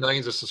Right.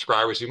 millions of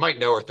subscribers who might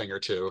know a thing or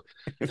two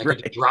and can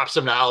just Right. drop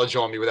some knowledge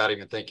on me without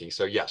even thinking.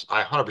 So yes, I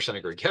 100%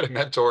 agree. Get a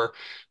mentor.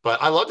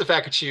 But I love the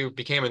fact that you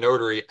became a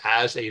notary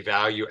as a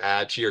value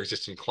add to your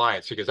existing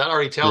clients because that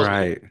already tells me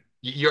Right.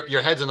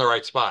 your head's in the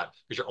right spot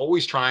because you're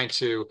always trying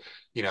to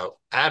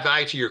add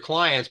value to your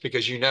clients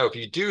because if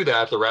you do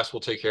that, the rest will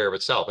take care of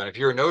itself. And if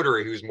you're a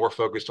notary who's more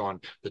focused on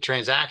the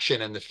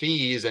transaction and the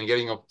fees and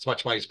getting as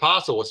much money as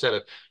possible instead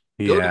of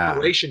building Yeah.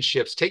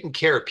 relationships, taking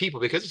care of people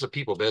because it's a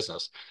people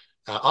business.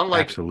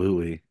 Unlike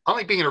Absolutely.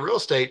 being in a real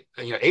estate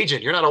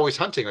agent, you're not always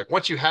hunting. Like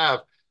once you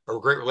have a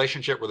great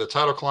relationship with a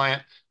title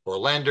client or a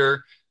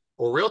lender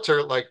or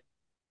realtor, like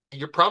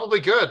you're probably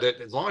good.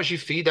 That as long as you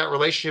feed that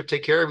relationship,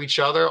 take care of each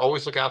other,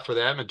 always look out for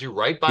them, and do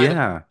right by them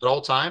Yeah. at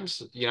all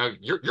times.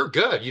 You're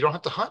good. You don't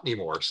have to hunt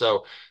anymore.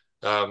 So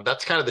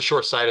that's kind of the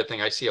short-sighted thing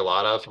I see a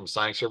lot of from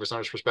signing service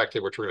owners'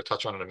 perspective, which we're going to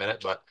touch on in a minute.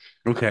 But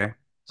uh, Okay.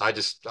 I'm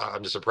just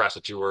impressed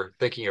that you were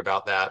thinking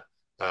about that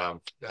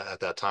at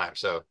that time.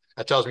 So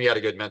that tells me you had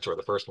a good mentor,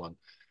 the first one.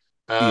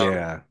 Um,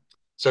 Yeah.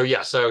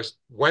 so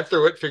went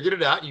through it, figured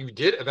it out. You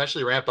did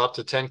eventually ramp up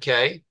to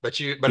 10K, but at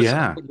some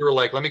Yeah. point you were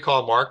like, let me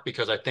call Mark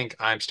because I think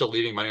I'm still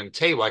leaving money on the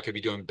table. I could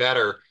be doing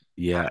better,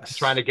 trying Yes.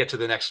 to get to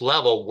the next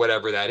level,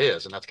 whatever that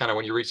is. And that's kind of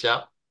when you reached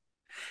out.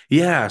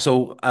 Yeah.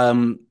 So,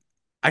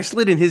 I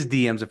slid in his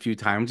DMs a few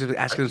times, just Right?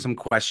 asking him some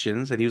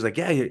questions, and he was like,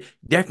 "Yeah, you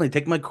definitely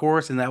take my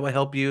course, and that will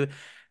help you."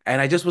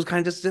 And I just was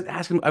kind of just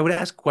asking. I would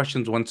ask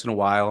questions once in a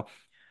while,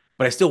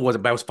 but I still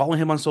wasn't. But I was following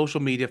him on social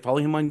media,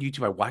 following him on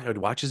YouTube. I'd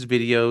watch his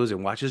videos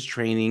and watch his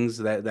trainings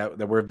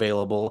that were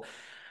available.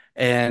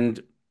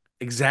 And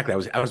exactly,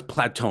 I was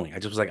plateauing. I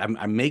just was like,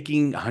 I'm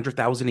making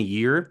 100,000 a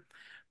year,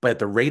 but at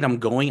the rate I'm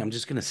going, I'm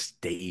just gonna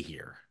stay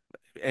here.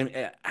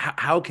 And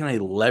how can I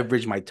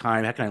leverage my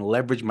time? How can I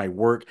leverage my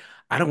work?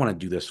 I don't want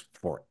to do this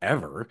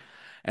forever.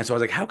 And so I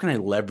was like, how can I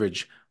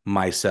leverage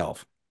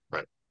myself?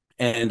 Right.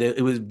 And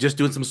it was just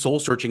doing some soul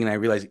searching, and I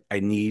realized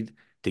I need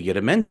to get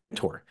a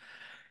mentor.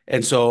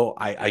 And so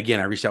I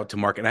reached out to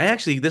Mark, and I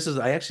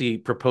actually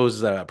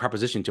proposed a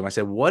proposition to him. I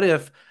said, what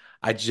if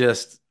I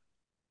just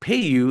pay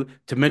you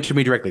to mentor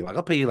me directly? Like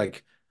I'll pay you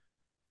like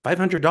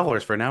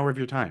 $500 for an hour of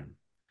your time.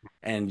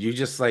 And you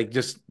just let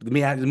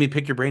me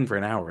pick your brain for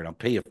an hour and I'll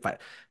pay you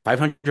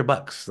 500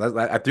 bucks.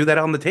 I threw that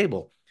on the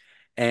table.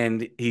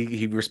 And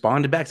he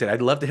responded back, said,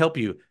 I'd love to help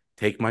you.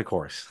 Take my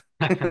course.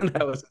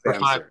 That was his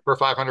answer. For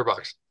 500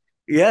 bucks.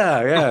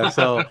 Yeah, yeah.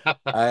 So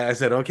I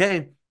said,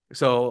 okay.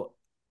 So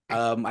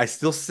I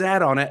still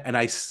sat on it, and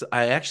I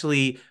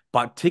actually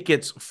bought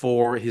tickets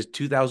for his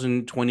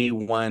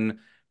 2021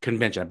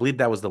 convention. I believe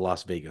that was the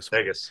Las Vegas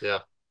one. Vegas. Yeah.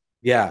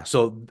 Yeah,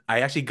 so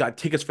I actually got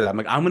tickets for that. I'm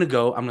like, I'm gonna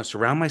go. I'm gonna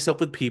surround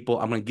myself with people.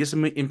 I'm gonna get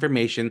some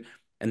information,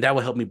 and that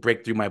will help me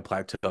break through my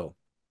plateau.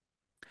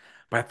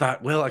 But I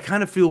thought, well, I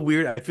kind of feel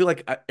weird. I feel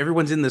like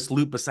everyone's in this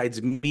loop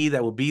besides me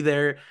that will be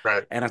there.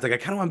 Right. And I was like, I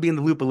kind of want to be in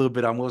the loop a little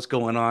bit on what's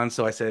going on.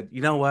 So I said,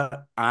 you know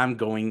what? I'm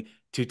going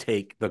to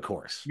take the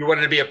course. You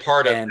wanted to be a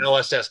part of And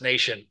LSS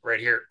Nation right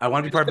here. I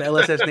want to be part of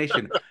LSS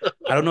Nation.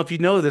 I don't know if you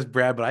know this,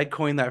 Brad, but I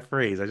coined that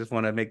phrase. I just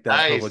want to make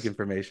that public Nice.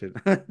 information.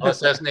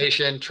 LSS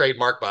Nation,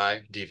 trademark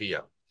by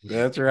DVO.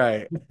 That's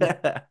right.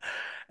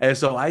 And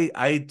so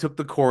I took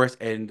the course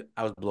and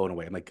I was blown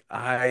away. I'm like,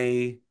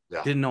 I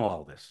Yeah. didn't know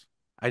all this.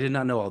 I did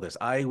not know all this.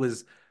 I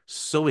was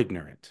so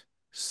ignorant,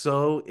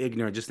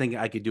 just thinking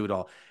I could do it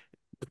all.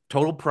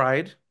 Total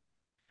pride,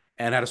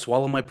 and I had to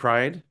swallow my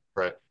pride.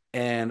 Right.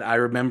 And I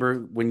remember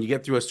when you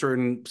get through a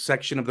certain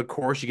section of the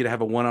course, you get to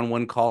have a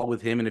one-on-one call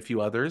with him and a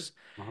few others.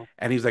 Uh-huh.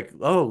 And he's like,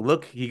 "Oh,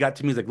 look," he got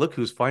to me. He's like, "Look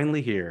who's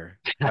finally here.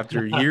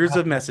 After years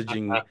of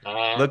messaging,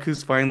 look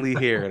who's finally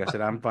here." And I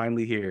said, "I'm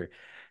finally here."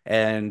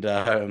 And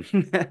and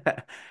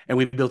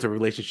we built a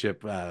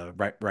relationship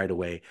right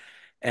away.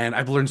 And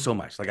I've learned so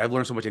much. Like I've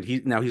learned so much, and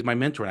he's my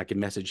mentor, and I can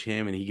message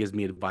him, and he gives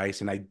me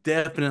advice. And I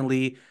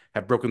definitely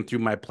have broken through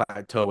my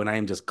plateau, and I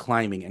am just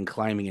climbing and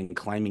climbing and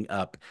climbing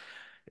up.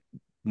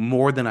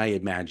 more than I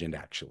imagined,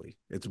 actually.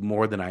 It's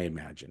more than I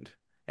imagined.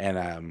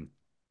 And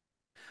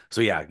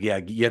so yeah,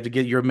 you have to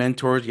get your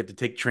mentors, you have to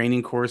take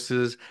training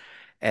courses,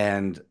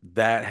 and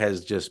that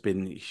has just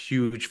been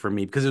huge for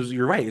me because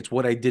you're right, it's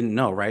what I didn't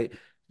know, right?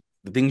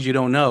 The things you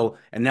don't know.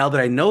 And now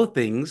that I know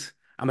things,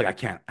 I'm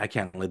like, I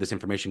can't let this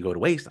information go to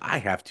waste. I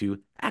have to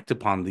act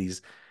upon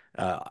these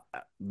the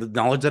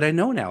knowledge that I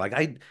know now. Like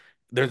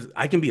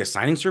I can be a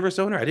signing service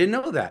owner. I didn't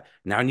know that.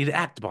 Now I need to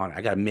act upon it.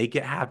 I got to make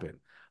it happen.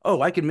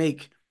 Oh, I can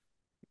make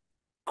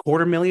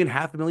quarter million,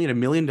 half a million, $1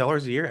 million a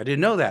year. I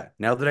didn't know that.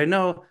 Now that I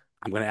know,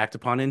 I'm going to act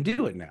upon it and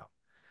do it now.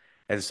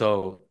 And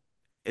so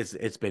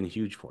it's been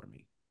huge for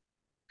me.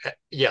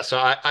 Yeah, so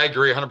I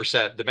agree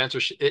 100%. The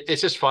mentorship,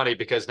 it's just funny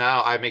because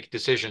now I make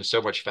decisions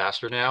so much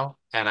faster now.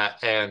 As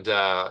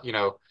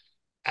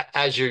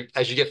you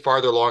get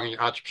farther along in your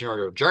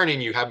entrepreneurial journey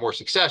and you have more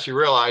success, you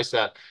realize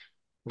that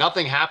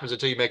nothing happens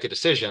until you make a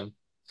decision.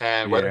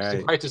 And Yeah, whether it's the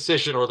right. right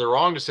decision or the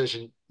wrong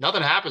decision,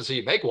 nothing happens until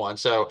you make one.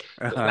 So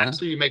the Uh-huh.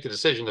 faster you make the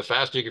decision, the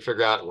faster you can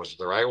figure out, was it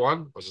the right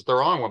one? Was it the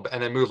wrong one?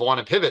 And then move on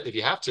and pivot if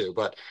you have to.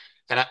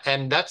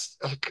 And that's,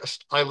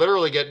 I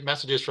literally get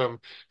messages from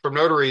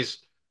notaries.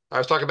 I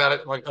was talking about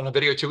it like on a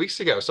video 2 weeks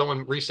ago.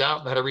 Someone reached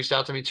out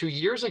to me 2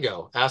 years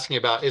ago asking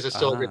about, is it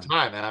still a good Uh-huh.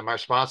 time? And my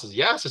response is,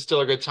 yes, it's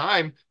still a good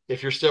time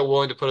if you're still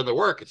willing to put in the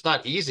work. It's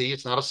not easy.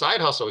 It's not a side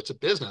hustle. It's a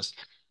business.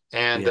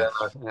 And, uh,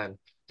 Yes. and,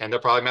 and they'll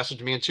probably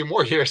message me in 2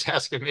 more years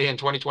asking me in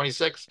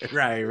 2026,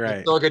 Right, it's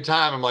right. still a good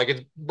time. I'm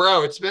like,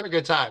 bro, it's been a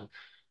good time.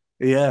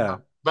 Yeah.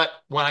 But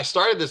when I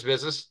started this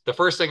business, the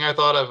first thing I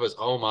thought of was,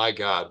 oh my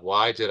God,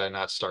 why did I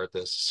not start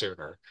this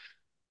sooner?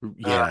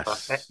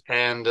 Yes.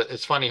 And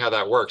it's funny how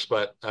that works.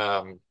 But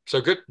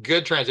so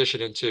good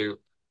transition into,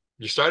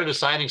 you started a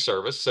signing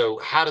service. So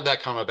how did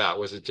that come about?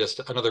 Was it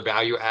just another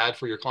value add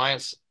for your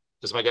clients?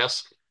 Is my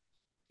guess.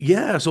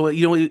 Yeah. So,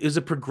 it was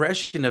a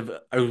progression of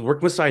I was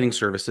working with signing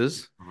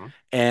services Mhm.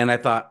 and I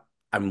thought,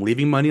 I'm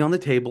leaving money on the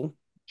table.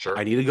 Sure.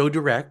 I need to go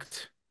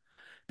direct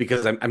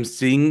because I'm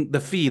seeing the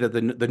fee that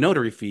the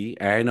notary fee,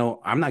 and I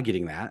know I'm not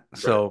getting that. Right.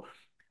 So,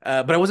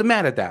 but I wasn't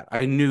mad at that.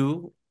 I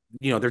knew,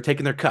 they're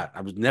taking their cut.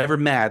 I was never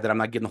mad that I'm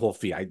not getting the whole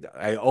fee.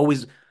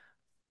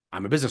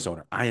 I'm a business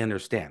owner. I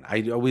understand.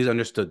 I always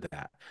understood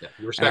that. Yeah.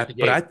 You respect the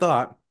But I game.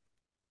 thought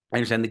I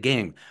understand the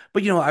game.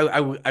 But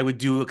I would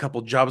do a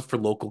couple jobs for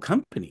local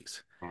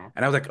companies. Mhm.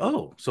 And I was like,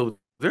 oh, so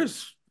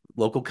there's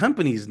local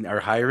companies are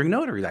hiring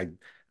notaries.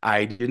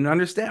 I didn't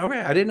understand. All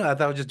right, I didn't know. I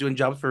thought I was just doing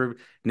jobs for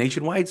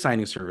nationwide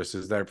signing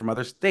services that are from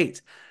other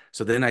states.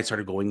 So then I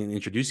started going and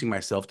introducing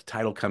myself to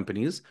title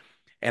companies.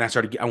 And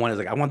I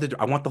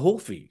want the whole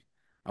fee.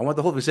 I want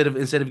the whole fee.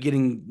 Instead of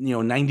getting,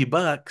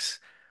 $90,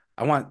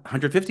 I want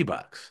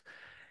 $150.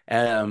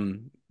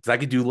 So I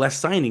could do less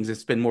signings and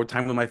spend more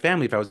time with my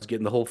family if I was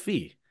getting the whole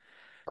fee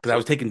because I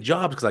was Absolutely. taking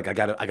jobs because like I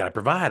gotta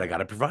provide, I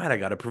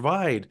gotta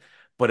provide.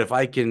 But if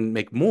I can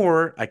make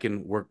more, I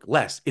can work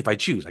less if I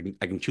choose.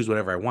 I can choose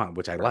whatever I want,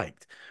 which I Right.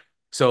 liked.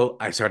 So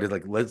I started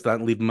like, let's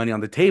not leave money on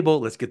the table.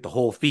 Let's get the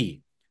whole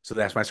fee. So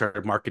that's when I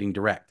started marketing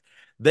direct.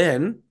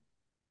 Then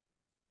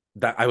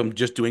that I'm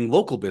just doing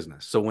local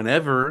business. So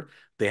whenever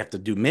they have to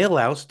do mail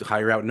outs to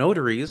hire out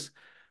notaries,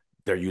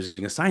 they're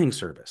using a signing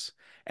service.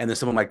 And then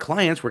some of my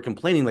clients were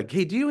complaining, like,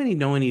 hey, do you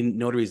know any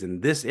notaries in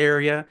this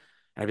area?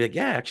 And I'd be like,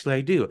 yeah, actually,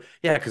 I do.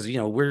 Yeah, because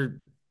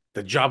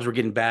the jobs we're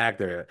getting back,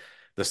 the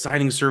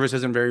signing service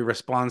isn't very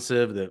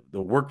responsive.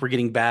 The work we're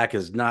getting back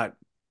is not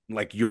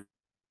like your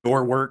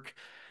work.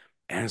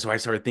 And so I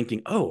started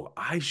thinking, oh,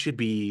 I should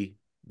be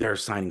their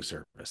signing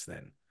service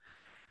then.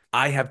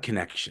 I have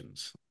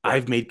connections. Right.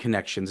 I've made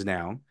connections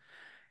now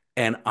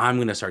and I'm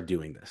going to start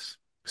doing this.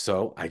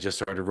 So I just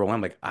started rolling.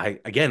 I'm like, I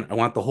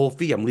want the whole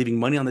fee. I'm leaving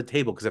money on the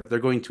table because if they're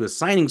going to a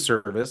signing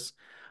service,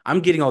 I'm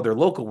getting all their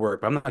local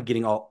work, but I'm not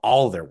getting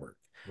all their work.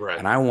 Right.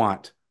 And I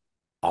want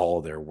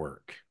all their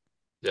work.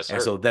 Yes, And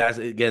sir. so that's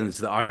again, it's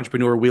the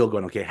entrepreneur wheel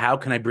going, okay, how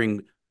can I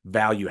bring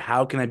value?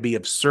 How can I be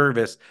of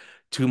service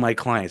to my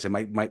clients?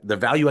 And the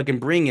value I can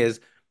bring is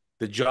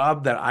the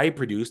job that I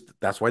produced.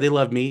 That's why they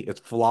love me. It's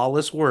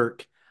flawless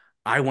work.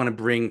 I want to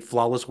bring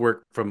flawless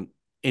work from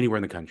anywhere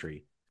in the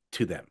country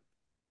to them.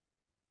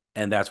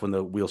 And that's when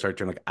the wheels start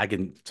turning. Like I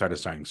can start a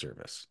signing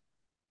service.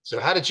 So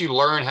how did you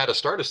learn how to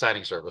start a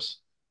signing service?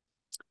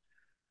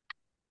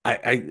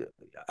 I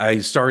I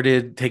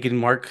started taking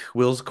Mark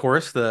Will's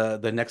course,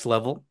 the next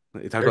level.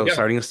 It talks There you about go.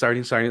 starting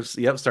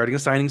a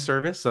signing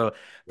service. So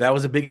that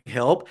was a big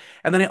help.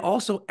 And then I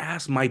also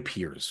asked my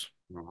peers.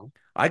 Mhm.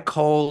 I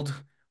called,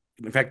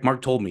 in fact,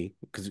 Mark told me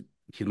because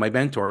he's my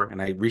mentor,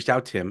 and I reached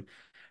out to him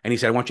and he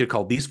said, I want you to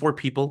call these four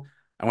people.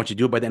 I want you to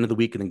do it by the end of the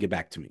week and then get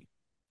back to me.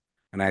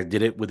 And I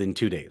did it within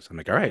 2 days. I'm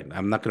like, all right,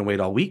 I'm not going to wait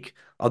all week.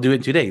 I'll do it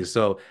in 2 days.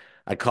 So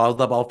I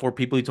called up all four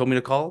people he told me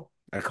to call.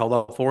 I called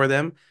all four of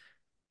them.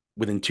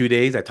 Within 2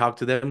 days, I talked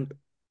to them.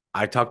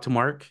 I talked to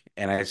Mark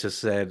and I just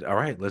said, all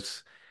right,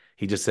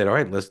 he just said, all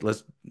right,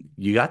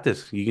 you got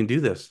this. You can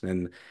do this.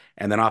 And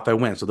then off I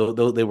went.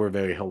 So they were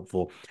very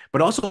helpful,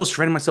 but also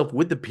surrounding myself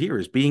with the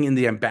peers, being in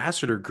the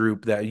ambassador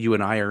group that you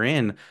and I are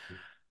in.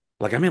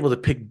 like I'm able to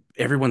pick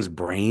everyone's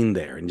brain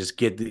there and just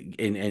get the,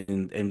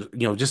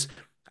 and just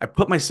I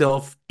put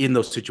myself in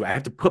those situations. I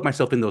have to put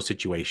myself in those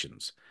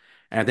situations.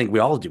 And I think we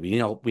all do.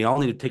 We all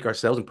need to take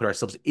ourselves and put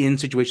ourselves in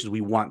situations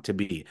we want to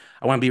be.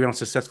 I want to be around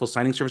successful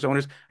signing service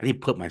owners. I need to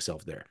put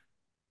myself there.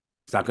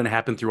 It's not going to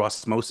happen through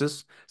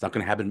osmosis. It's not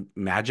going to happen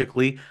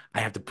magically.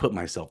 I have to put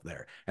myself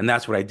there. And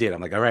that's what I did.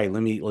 I'm like, all right,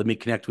 let me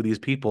connect with these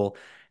people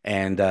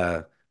and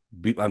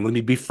let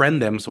me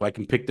befriend them so I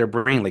can pick their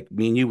brain. Like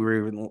me and you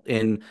were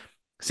in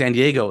San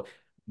Diego.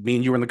 Me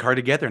and you were in the car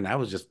together, and I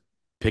was just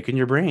picking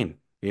your brain,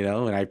 and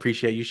I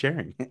appreciate you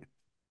sharing.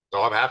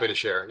 So I'm happy to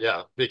share.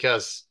 Yeah,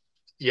 because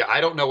yeah,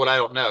 I don't know what I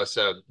don't know.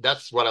 So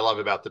that's what I love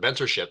about the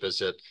mentorship is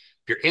that if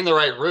you're in the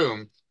right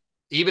room,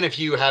 even if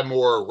you have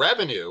more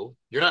revenue,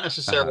 you're not Uh-huh.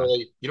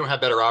 necessarily, you don't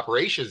have better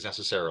operations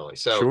necessarily.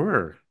 So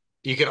Sure.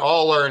 you can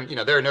all learn,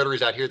 there are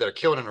notaries out here that are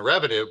killing in the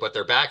revenue, but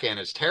their back end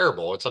is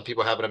terrible. And some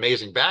people have an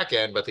amazing back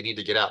end, but they need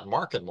to get out and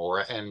market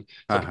more. And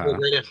some people are Uh-huh.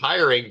 great at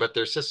hiring, but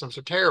their systems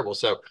are terrible.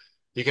 So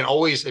you can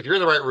always, if you're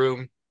in the right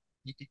room,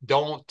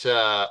 don't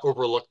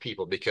overlook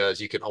people because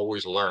you can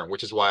always learn,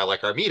 which is why I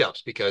like our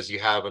meetups because you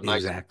have a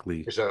nice,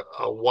 Exactly. there's a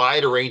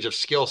wider range of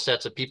skill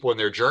sets of people in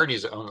their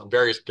journeys on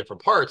various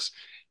different parts,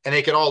 and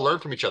they can all learn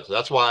from each other.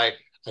 That's why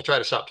I try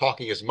to stop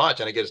talking as much,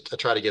 and I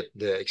try to get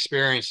the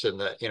experienced and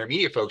the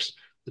intermediate folks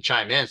to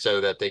chime in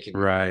so that they can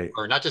Right.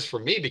 learn, not just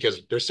from me,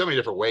 because there's so many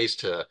different ways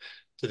to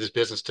this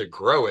business to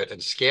grow it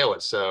and scale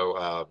it.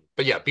 So,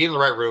 but yeah, be in the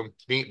right room.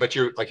 But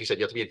you're like you said,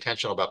 you have to be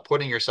intentional about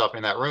putting yourself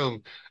in that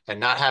room and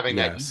not having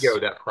that ego,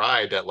 Yes. that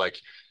pride, that like,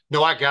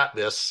 no, I got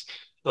this.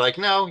 Like,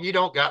 no, you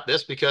don't got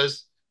this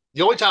because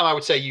the only time I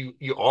would say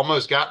you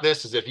almost got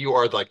this is if you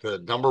are like the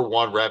number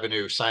one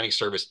revenue signing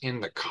service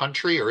in the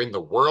country or in the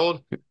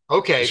world.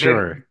 Okay, maybe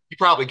Sure. you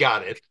probably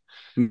got it.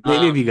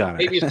 Maybe if you got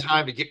Maybe it's it.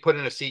 time to get put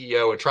in a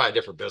CEO and try a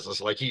different business.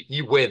 Like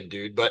you win,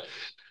 dude. But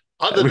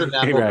other than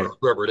that, or Right.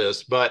 whoever it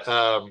is. But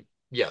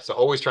yeah, so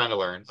always trying to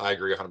learn. I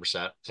agree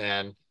 100%.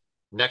 And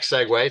next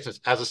segue, since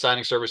as a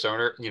signing service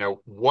owner,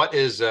 what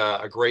is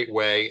a great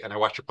way? And I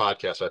watched your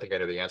podcast, so I think I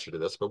know the answer to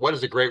this. But what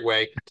is a great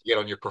way to get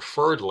on your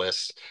preferred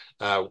list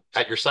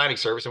at your signing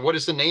service? And what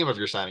is the name of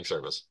your signing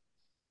service?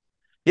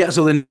 Yeah,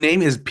 so the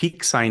name is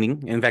Peak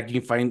Signing. In fact,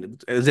 you can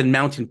find it's in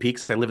Mountain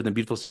Peaks. I live in the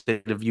beautiful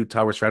state of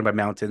Utah. We're surrounded by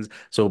mountains.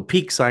 So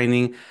Peak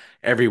Signing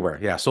everywhere.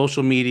 Yeah,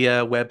 social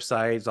media,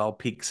 websites, all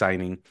Peak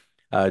Signing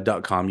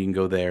 .com. You can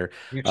go there.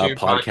 YouTube,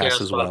 Podcasts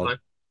podcast, as well. Spotify.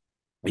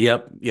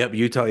 Yep,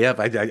 Utah. Yep,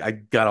 I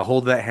got a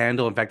hold of that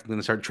handle. In fact, I'm going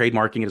to start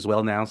trademarking it as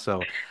well now.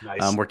 So I'm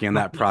Nice. working on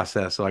that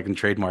process so I can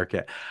trademark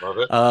it. Love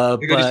it.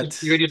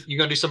 But You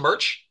gonna do some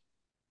merch?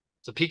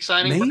 Some peak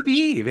signing merch?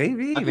 maybe, I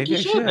maybe, think maybe you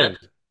I should, man.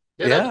 should.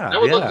 Yeah, Yeah,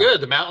 that would look yeah,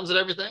 good. The mountains and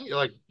everything. You're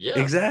like, yeah,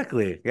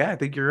 exactly. Yeah, I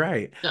think you're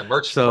right.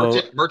 yeah. So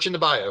Merch in the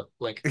bio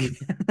link.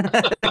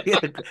 yeah,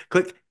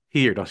 click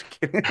here. Don't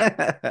kidding.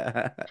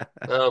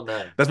 Oh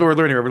man. That's what we're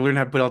learning. We're learning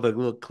how to put all the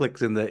little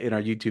clicks in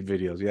our YouTube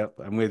videos. Yep,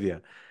 I'm with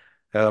you.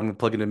 I'm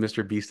plugging in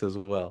Mr. Beast as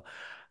well.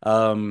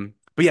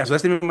 But yeah, so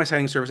that's the name of my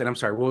signing service. And I'm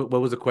sorry, what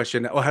was the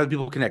question? Oh, how do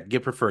people connect?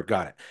 Get preferred.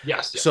 Got it.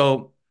 Yes, yes.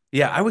 So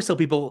yeah, I always tell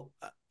people,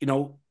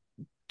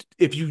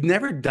 if you've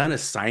never done a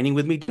signing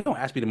with me, don't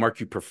ask me to mark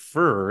you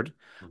preferred,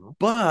 Mhm.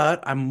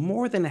 but I'm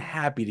more than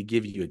happy to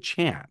give you a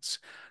chance.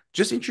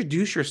 Just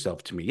introduce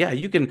yourself to me. Yeah,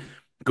 you can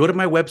go to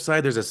my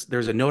website.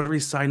 There's a notary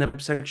sign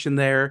up section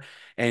there,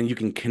 and you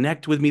can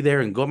connect with me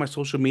there and go on my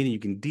social media. You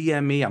can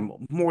DM me. I'm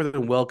more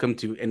than welcome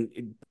to.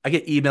 And I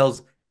get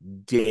emails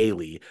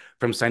daily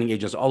from signing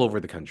agents all over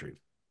the country.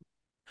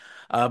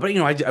 But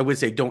I would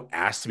say don't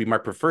ask to be my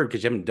preferred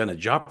because you haven't done a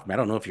job for me. I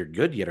don't know if you're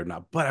good yet or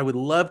not, but I would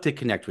love to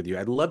connect with you.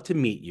 I'd love to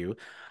meet you.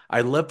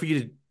 I'd love for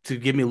you to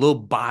give me a little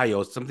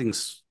bio, something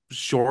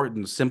short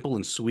and simple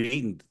and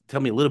sweet, and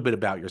tell me a little bit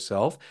about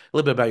yourself, a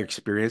little bit about your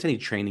experience, any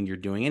training you're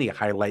doing, any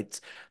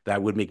highlights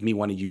that would make me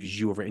want to use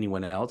you over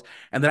anyone else.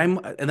 And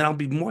then I'll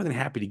be more than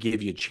happy to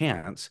give you a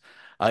chance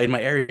in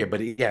my area. But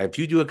yeah, if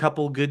you do a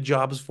couple good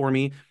jobs for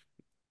me,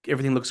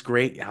 everything looks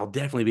great. I'll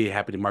definitely be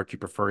happy to mark you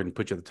preferred and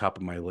put you at the top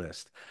of my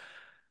list.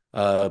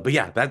 But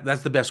yeah,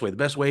 that's the best way. The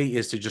best way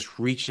is to just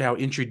reach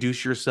out,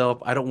 introduce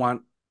yourself. I don't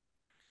want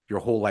your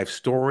whole life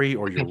story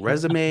or your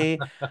resume.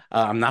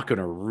 I'm not going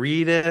to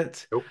read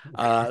it.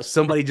 Nope.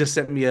 Somebody just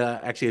sent me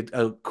actually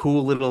a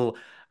cool little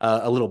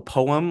a little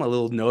poem, a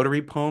little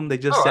notary poem they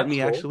just Oh, sent that's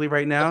me cool. actually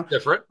right That's now.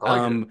 different. I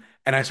like it.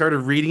 And I started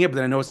reading it, but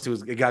then I noticed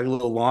it got a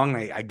little long.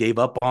 I gave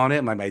up on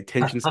it. My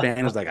attention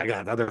span is like I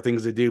got other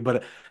things to do.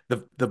 But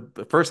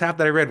the first half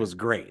that I read was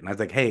great, and I was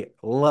like, hey,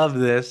 love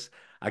this.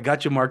 I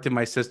got you marked in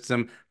my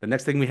system. The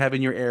next thing we have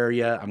in your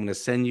area, I'm going to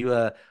send you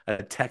a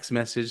text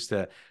message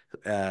to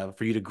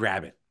for you to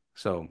grab it.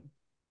 So,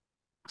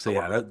 so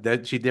I love yeah, it.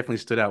 that she definitely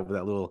stood out with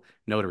that little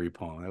notary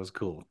poem. That was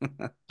cool.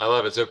 I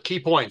love it. So key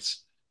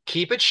points.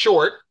 Keep it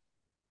short.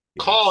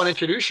 Call and Yes.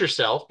 introduce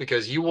yourself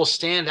because you will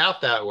stand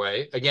out that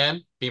way.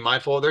 Again, be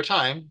mindful of their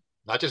time.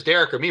 Not just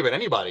Derek or me, but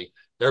anybody.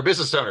 They're a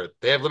business owner.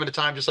 They have limited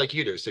time just like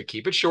you do. So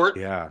keep it short.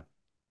 Yeah.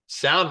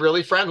 Sound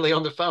really friendly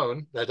on the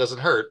phone. That doesn't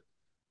hurt.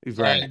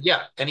 Right. And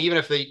yeah, and even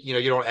if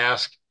you don't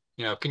ask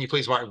can you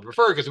please mark me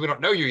preferred? Because we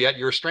don't know you yet.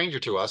 You're a stranger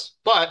to us.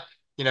 But,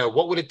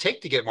 what would it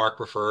take to get marked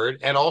preferred?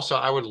 And also,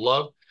 I would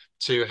love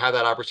to have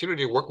that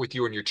opportunity to work with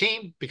you and your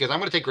team because I'm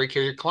going to take great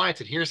care of your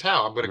clients. And here's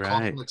how I'm going to call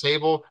from Right. the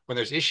table when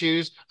there's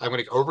issues. I'm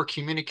going to over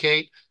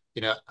communicate.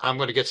 I'm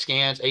going to get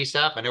scans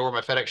ASAP. I know where my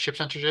FedEx ship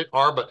centers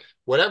are, but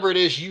whatever it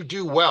is you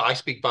do well,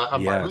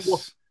 I'm bilingual.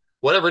 Yes.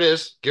 Whatever it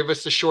is, give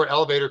us the short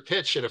elevator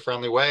pitch in a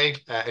friendly way.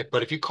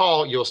 But if you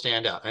call, you'll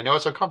stand out. I know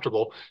it's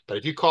uncomfortable, but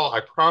if you call, I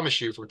promise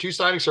you, from two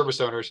signing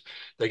service owners,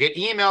 they get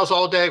emails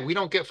all day. We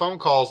don't get phone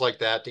calls like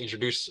that to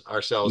introduce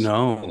ourselves.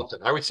 No.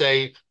 I would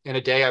say in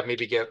a day, I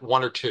maybe get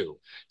one or two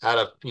out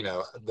of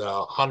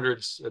the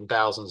hundreds and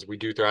thousands we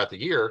do throughout the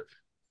year.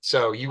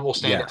 So you will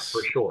stand out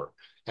for Yes. sure.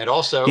 And Yeah,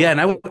 also,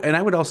 and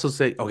I would also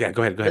say, oh yeah,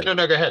 go ahead, go no, ahead.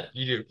 no, go ahead.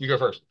 You do. You go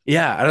first.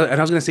 Yeah, and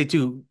I was gonna say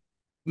too,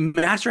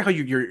 master how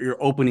your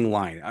opening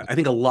line. I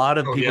think a lot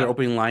of Oh people are yeah.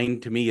 opening line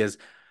to me is,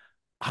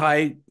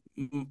 "Hi,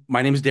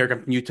 my name is Derek.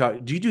 I'm from Utah.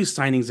 Do you do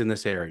signings in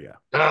this area?"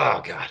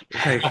 Oh God.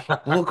 It's like,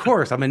 well, of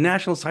course, I'm a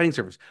national signing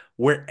service.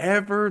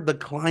 Wherever the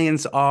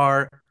clients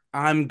are,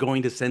 I'm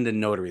going to send a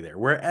notary there,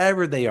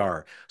 wherever they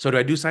are. So, do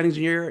I do signings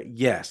in your area?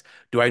 Yes.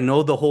 Do I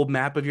know the whole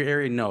map of your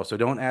area? No. So,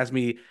 don't ask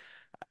me.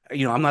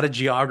 I'm not a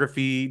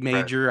geography Right.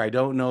 major. I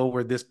don't know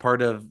where this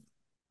part of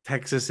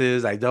Texas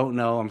is. I don't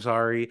know. I'm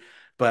sorry,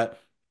 but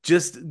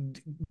just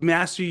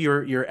master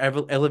your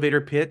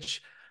elevator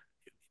pitch.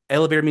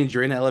 Elevator means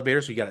you're in an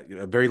elevator, so you got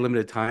a very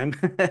limited time,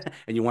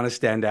 and you want to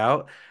stand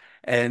out.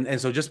 And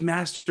so just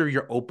master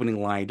your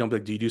opening line. Don't be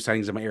like, do you do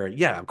signings in my area?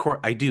 Yeah, of course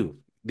I do.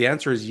 The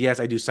answer is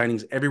yes, I do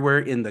signings everywhere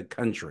in the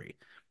country.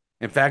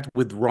 In fact,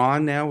 with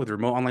Ron now, with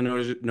remote online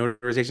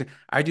notarization,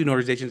 I do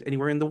notarizations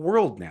anywhere in the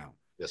world now.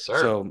 Yes,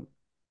 sir.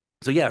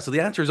 So yeah, so the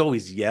answer is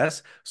always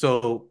yes.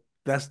 So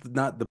that's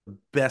not the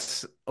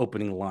best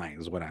opening line,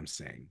 is what I'm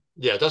saying.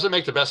 Yeah, it doesn't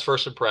make the best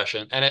first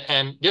impression,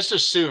 and just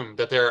assume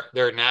that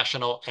they're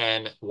national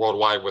and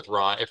worldwide with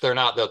Ron. If they're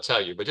not, they'll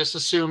tell you, but just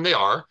assume they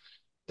are.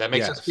 That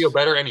makes us feel Yes.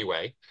 better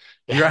anyway.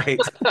 You're right.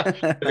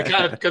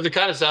 Because it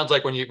kind of sounds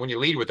like when you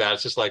lead with that,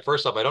 it's just like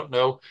first off, I don't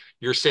know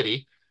your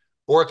city,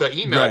 or if they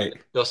email you,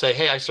 Right. they'll say,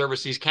 "Hey, I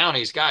service these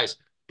counties, guys.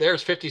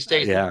 There's 50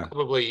 states, there's Yeah.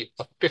 probably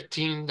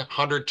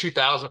 1,500,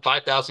 2,000,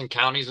 5,000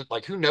 counties.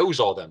 Like, who knows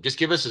all them? Just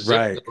give us a zip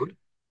Right. code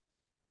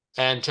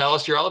and tell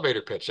us your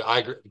elevator pitch.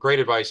 Great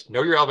advice.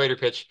 Know your elevator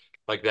pitch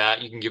like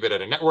that. You can give it at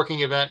a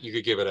networking event. You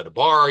could give it at a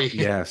bar.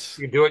 Yes.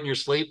 You can do it in your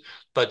sleep.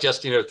 But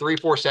just 3,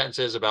 4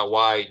 sentences about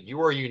why you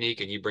are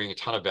unique and you bring a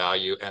ton of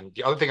value. And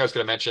the other thing I was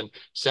going to mention: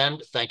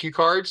 send thank you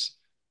cards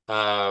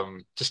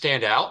to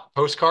stand out.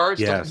 Postcards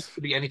doesn't have Yes.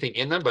 to be anything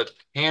in them, but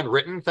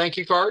handwritten thank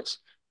you cards.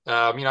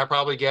 I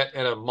probably get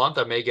in a month.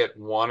 I may get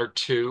one or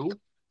two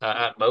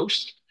at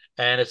most.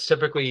 And it's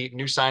typically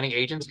new signing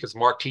agents because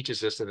Mark teaches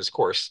this in his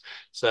course.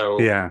 So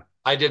Yeah.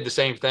 I did the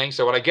same thing.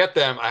 So when I get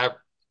them, I have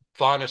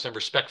fondness and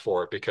respect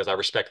for it because I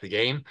respect the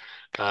game,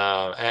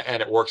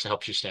 and it works and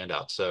helps you stand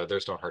out. So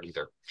those don't hurt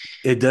either.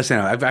 It does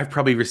sound. I've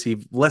probably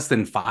received less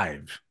than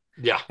five,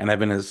 Yeah, and I've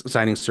been a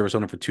signing service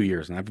owner for 2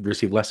 years, and I've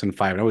received less than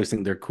five. And I always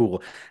think they're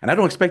cool, and I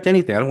don't expect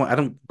anything. I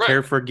don't right.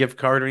 care for a gift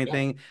card or Yeah,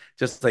 anything.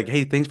 Just like,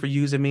 hey, thanks for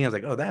using me. I was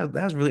like, oh,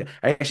 that's really.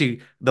 I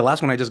actually the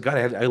last one I just got,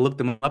 I looked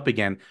them up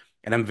again,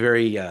 and I'm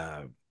very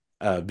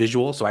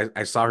visual, so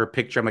I saw her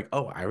picture. I'm like,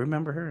 oh, I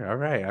remember her. All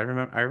right,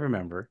 I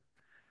remember.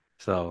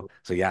 So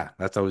yeah,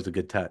 that's always a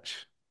good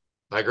touch.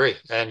 I agree.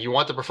 And you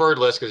want the preferred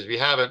list because if you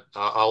haven't,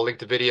 I'll link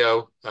the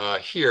video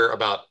here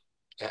about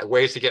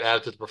ways to get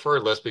added to the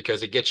preferred list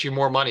because it gets you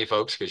more money,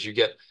 folks, because you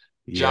get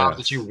jobs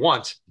that you Yes.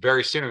 want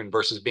very soon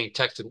versus being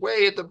texted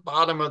way at the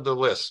bottom of the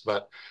list.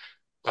 But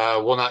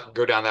we'll not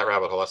go down that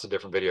rabbit hole. That's a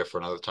different video for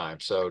another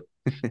time. So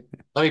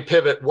let me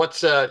pivot.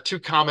 What's two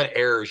common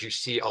errors you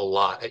see a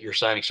lot at your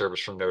signing service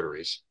from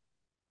notaries?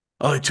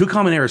 Oh, two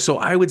common errors. So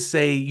I would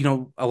say,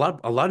 a lot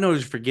of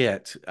notaries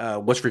forget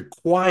what's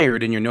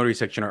required in your notary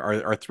section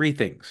are three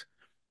things.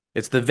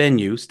 It's the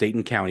venue, state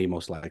and county,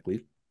 most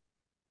likely.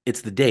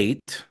 It's the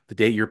date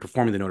you're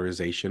performing the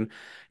notarization,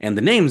 and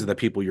the names of the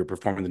people you're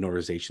performing the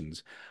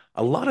notarizations.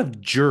 A lot of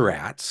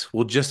jurats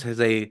will just as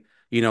a,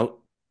 you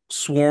know,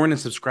 sworn and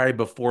subscribed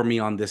before me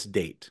on this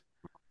date,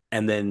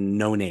 and then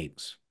no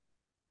names.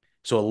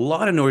 So a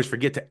lot of notaries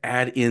forget to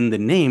add in the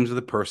names of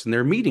the person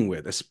they're meeting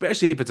with,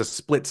 especially if it's a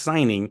split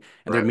signing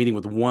and they're Right. meeting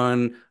with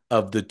one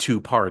of the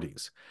two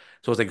parties.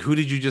 So it's like, who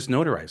did you just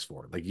notarize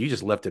for? Like you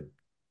just left it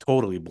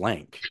totally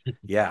blank.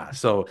 Yeah.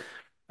 So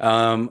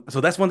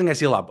that's one thing I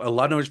see a lot. A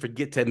lot of notaries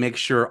forget to make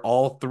sure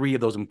all three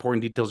of those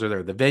important details are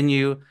there: the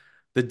venue,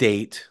 the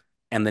date,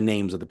 and the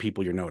names of the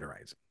people you're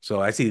notarizing. So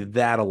I see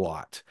that a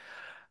lot.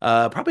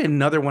 Probably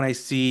another one I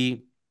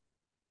see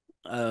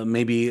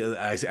maybe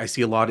I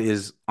see a lot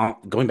is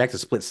going back to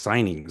split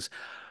signings.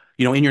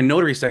 In your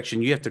notary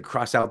section, you have to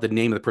cross out the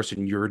name of the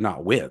person you're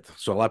not with.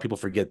 So a lot of people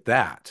forget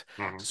that.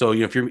 Mhm. So,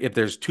 if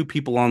there's two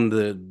people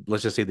on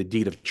let's just say the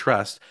deed of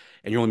trust,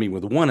 and you're only meeting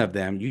with one of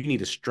them, you need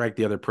to strike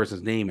the other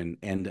person's name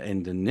and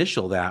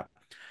initial that.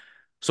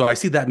 So I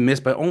see that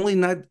miss, but only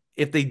not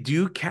if they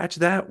do catch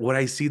that, what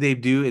I see they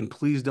do, and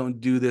please don't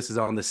do this, is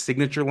on the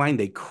signature line,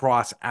 they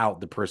cross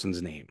out the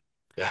person's name.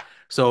 Yeah.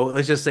 So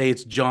let's just say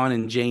it's John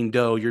and Jane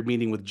Doe. You're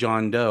meeting with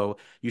John Doe.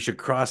 You should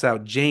cross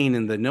out Jane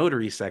in the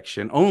notary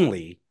section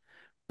only.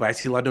 But I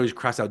see a lot of notaries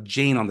cross out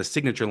Jane on the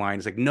signature line.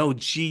 It's like, no,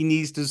 she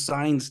needs to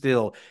sign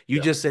still. You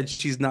Yeah. just said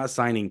she's not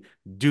signing.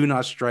 Do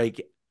not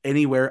strike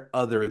anywhere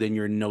other than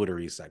your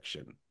notary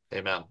section.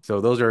 Amen.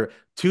 So those are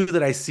two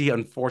that I see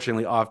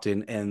unfortunately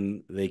often,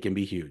 and they can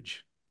be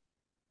huge.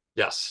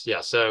 Yes,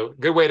 yes. So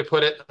good way to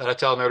put it that I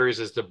tell notaries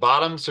is the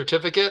bottom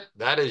certificate,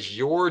 that is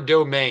your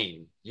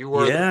domain. You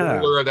are the Yeah,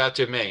 holder of that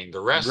domain. The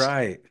rest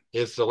right.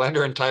 is the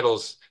lender and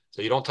titles,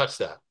 so you don't touch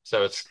that.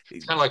 So it's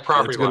kind of like That's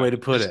property a good way line. to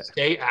put Just it.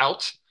 stay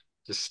out,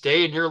 just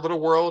stay in your little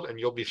world and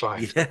you'll be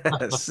fine.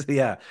 Yes,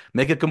 yeah.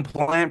 Make it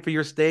compliant for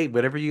your state,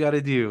 whatever you got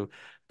to do,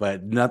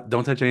 but not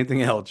don't touch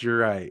anything else. You're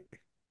right.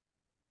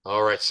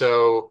 All right.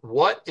 So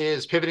what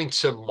is pivoting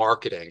to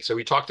marketing? So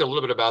we talked a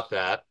little bit about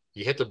that.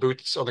 You hit the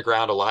boots on the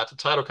ground a lot, the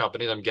title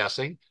companies, I'm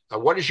guessing.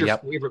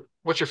 Yep.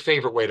 What's your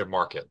favorite way to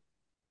market?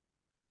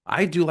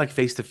 I do like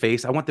face to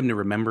face. I want them to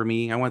remember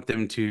me. I want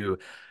them to,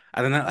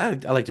 I don't know.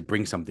 I like to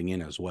bring something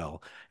in as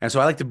well. And so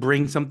I like to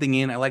bring something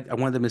in. I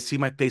want them to see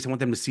my face. I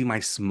want them to see my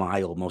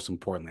smile, most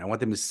importantly. I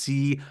want them to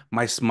see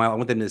my smile. I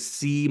want them to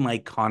see my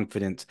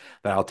confidence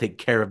that I'll take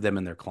care of them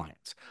and their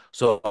clients.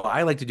 So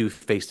I like to do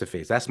face to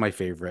face. That's my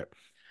favorite.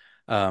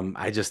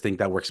 I just think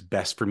that works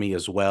best for me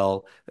as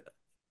well.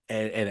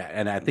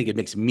 And I think it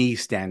makes me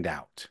stand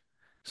out.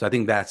 So I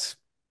think that's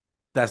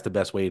the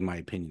best way, in my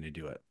opinion, to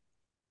do it.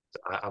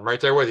 I'm right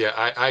there with you.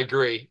 I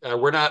agree.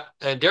 We're not,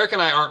 and Derek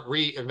and I aren't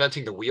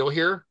reinventing the wheel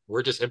here.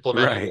 We're just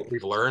implementing what Right.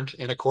 we've learned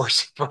in a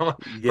course from other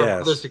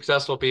Yes.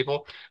 successful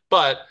people.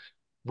 But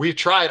we've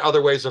tried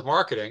other ways of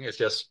marketing. It's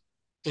just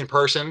in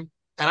person.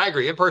 And I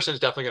agree, in person is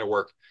definitely going to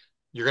work.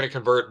 You're going to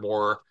convert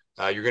more.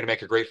 You're going to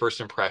make a great first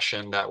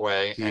impression that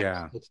way. And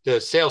Yeah. the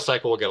sales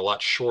cycle will get a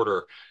lot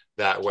shorter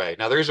that way.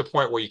 Now, there is a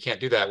point where you can't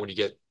do that when you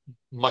get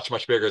much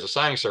bigger as a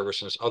signing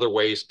service, and there's other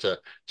ways to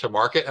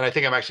market. And I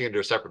think I'm actually going to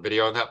do a separate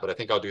video on that, but I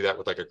think I'll do that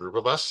with like a group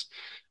of us,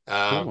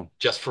 Cool.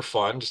 just for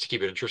fun, just to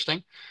keep it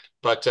interesting.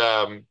 But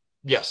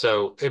yeah,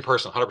 so in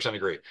person, 100%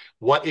 agree.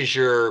 What is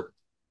your,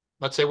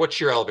 let's say, what's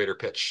your elevator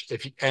pitch?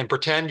 If you, and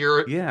pretend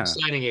you're a Yeah.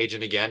 signing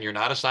agent again, you're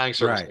not a signing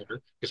service Right.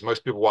 owner, because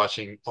most people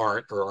watching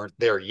aren't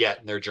there yet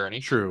in their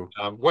journey. True.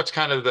 What's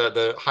kind of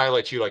the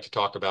highlights you like to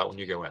talk about when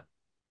you go in?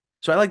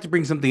 So I like to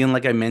bring something in,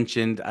 like I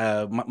mentioned.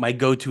 My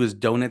go-to is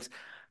donuts.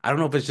 I don't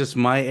know if it's just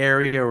my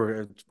area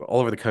or it's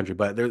all over the country,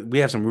 but we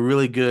have some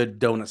really good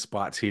donut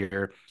spots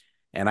here.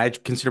 And I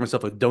consider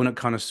myself a donut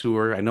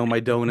connoisseur. I know my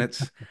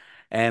donuts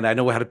and I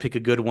know how to pick a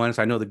good one.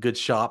 So I know the good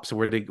shops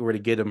where to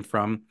get them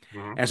from.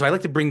 Mhm. And so I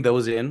like to bring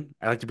those in.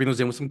 I like to bring those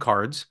in with some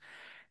cards.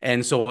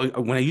 And so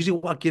when I usually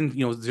walk in,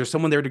 there's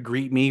someone there to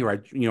greet me, or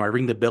I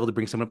ring the bell to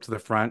bring someone up to the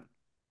front,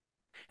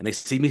 and they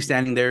see me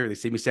standing there. They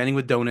see me standing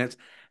with donuts,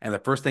 and the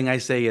first thing I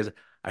say is,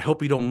 "I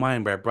hope you don't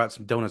mind, but I brought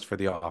some donuts for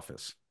the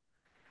office."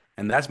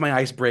 And that's my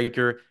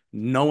icebreaker.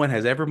 No one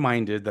has ever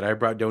minded that I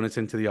brought donuts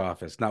into the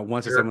office. Not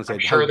once has someone I'm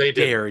said, "How sure they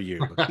didn't. dare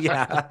you?"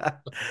 Yeah.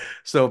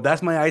 So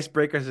that's my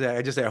icebreaker.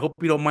 I just say, "I hope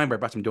you don't mind, but I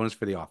brought some donuts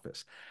for the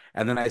office."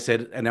 And then I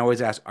said, and I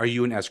always ask, "Are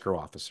you an escrow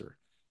officer?"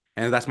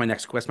 And that's my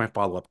next question, my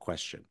follow-up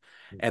question.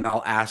 And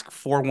I'll ask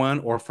for one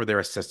or for their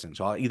assistant.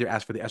 So I'll either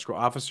ask for the escrow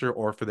officer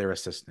or for their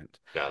assistant.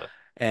 Got it.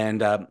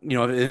 And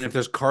if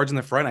there's cards in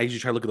the front, I usually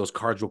try to look at those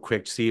cards real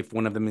quick to see if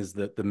one of them is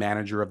the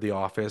manager of the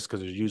office,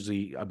 because there's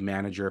usually a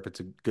manager if it's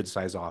a good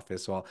size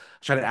office. So I'll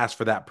try to ask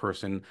for that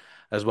person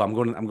as well. I'm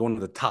going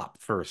to the top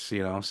first,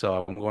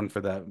 so I'm going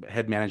for the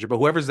head manager. But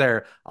whoever's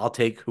there, I'll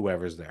take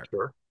whoever's there.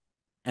 Sure.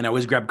 And I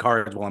always grab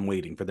cards while I'm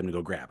waiting for them to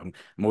go grab. I'm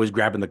always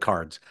grabbing the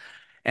cards.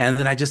 And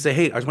then I just say,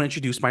 hey, I just want to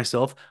introduce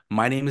myself.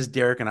 My name is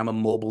Derek, and I'm a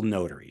mobile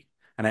notary.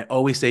 And I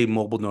always say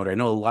mobile notary. I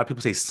know a lot of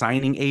people say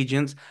signing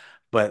agents,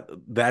 but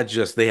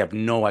they have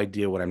no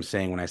idea what I'm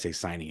saying when I say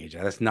signing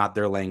agent. That's not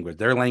their language.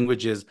 Their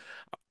language is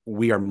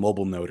we are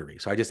mobile notary.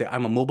 So I just say,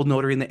 I'm a mobile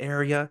notary in the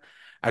area.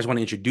 I just want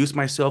to introduce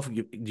myself.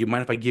 Do you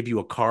mind if I give you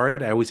a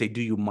card? I always say,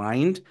 do you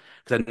mind?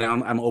 Because now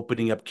I'm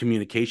opening up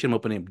communication, I'm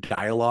opening up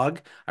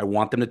dialogue. I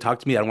want them to talk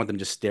to me. I don't want them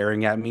just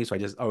staring at me. So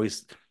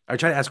I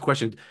try to ask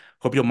questions.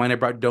 Hope you don't mind I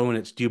brought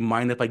donuts. Do you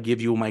mind if I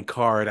give you my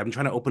card? I'm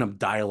trying to open up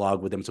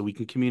dialogue with them so we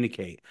can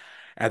communicate.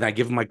 And I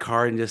give them my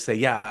card and just say,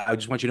 yeah, I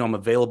just want you to know I'm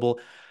available.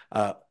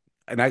 Uh,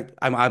 and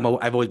I've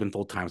always been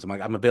full time. So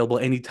I'm available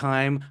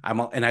anytime.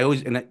 And I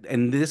always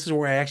and this is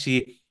where I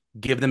actually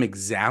give them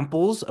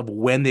examples of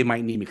when they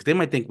might need me, because they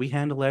might think we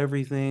handle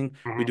everything,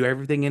 we Mhm. do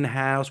everything in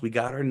house, we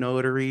got our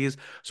notaries.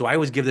 So I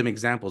always give them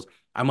examples.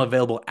 I'm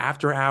available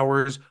after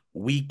hours,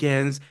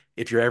 weekends.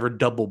 If you're ever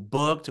double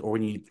booked or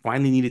when you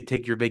finally need to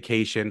take your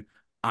vacation,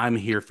 I'm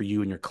here for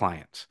you and your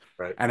clients.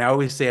 Right. And I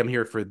always say I'm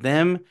here for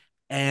them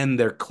and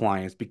their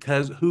clients,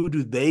 because who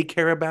do they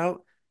care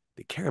about?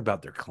 They care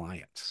about their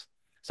clients.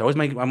 So I want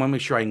to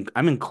make sure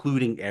I'm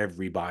including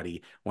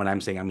everybody when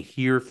I'm saying I'm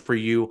here for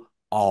you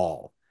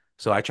all.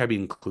 So I try to be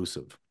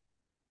inclusive.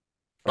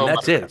 And Oh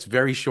that's my it. God. It's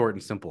very short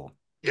and simple.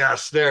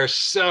 Yes, there's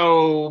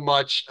so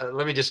much.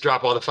 Let me just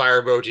drop all the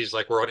fire emojis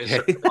like we're on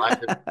Instagram Okay.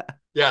 Live.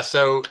 Yeah,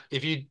 so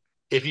if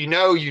you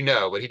know, you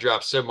know, but he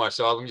dropped so much.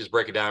 So let me just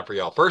break it down for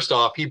y'all. First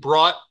off, he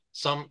brought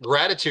some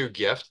gratitude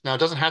gift. Now it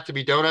doesn't have to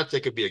be donuts.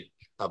 It could be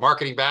a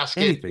marketing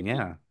basket, it Anything, could be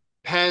yeah.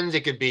 pens,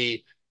 it could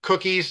be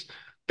cookies,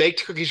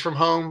 baked cookies from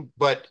home.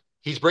 But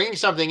he's bringing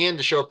something in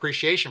to show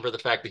appreciation for the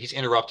fact that he's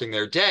interrupting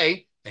their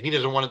day, and he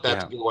doesn't want that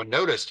to Yeah. go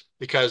unnoticed.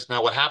 Because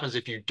now what happens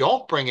if you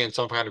don't bring in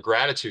some kind of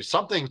gratitude,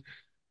 something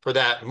for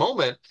that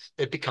moment,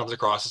 it becomes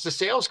across as a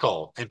sales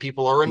call, and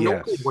people are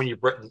annoyed when Yes.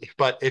 you.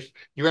 But if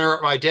you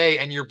interrupt my day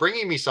and you're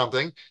bringing me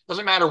something,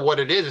 doesn't matter what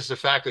it is. It's the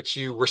fact that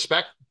you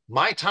respect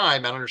my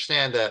time and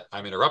understand that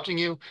I'm interrupting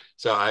you.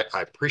 So I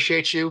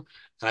appreciate you,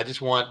 and I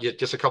just want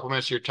just a couple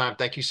minutes of your time.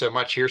 Thank you so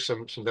much. Here's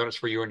some donuts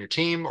for you and your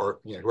team,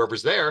 or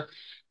whoever's there.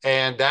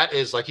 And that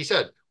is, like he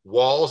said,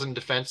 walls and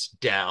defense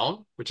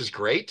down, which is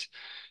great.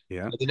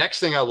 Yeah. The next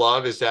thing I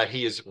love is that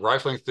he is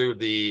rifling through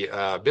the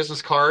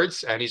business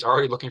cards, and he's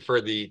already looking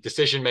for the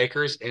decision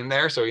makers in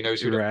there, so he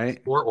knows who to ask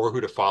Right. for or who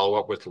to follow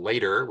up with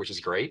later, which is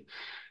great.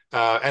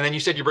 And then you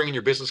said you're bringing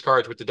your business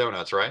cards with the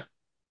donuts, right?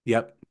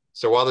 Yep.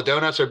 So while the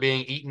donuts are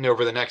being eaten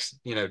over the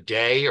next,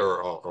 day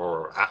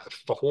or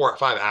 4 or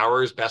 5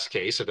 hours, best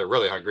case, if they're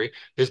really hungry,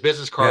 his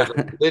business Yeah. cards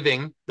are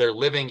living. They're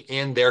living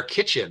in their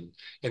kitchen,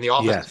 in the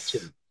office Yes.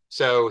 kitchen.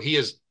 So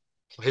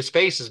his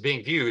face is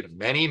being viewed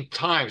many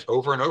times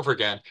over and over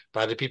again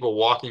by the people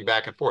walking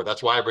back and forth.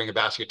 That's why I bring a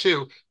basket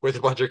too with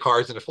a bunch of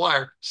cards and a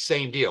flyer.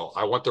 Same deal.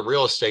 I want the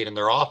real estate in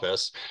their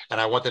office,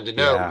 and I want them to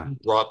know Yeah. who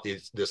brought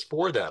this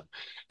for them.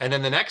 And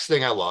then the next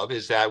thing I love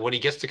is that when he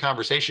gets the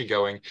conversation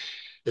going,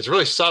 it's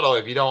really subtle.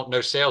 If you don't know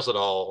sales at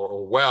all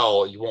or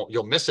well,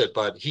 you'll miss it.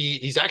 But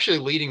he's actually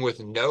leading with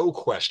no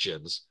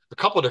questions a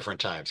couple different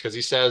times, because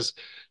he says,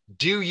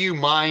 "Do you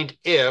mind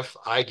if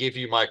I give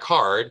you my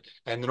card?"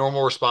 And the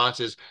normal response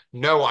is,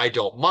 "No, I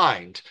don't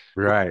mind,"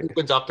 which Right.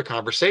 opens up the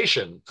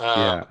conversation.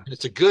 Yeah.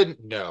 It's a good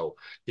no,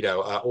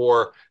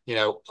 or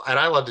and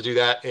I love to do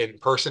that in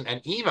person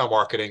and email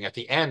marketing. At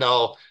the end,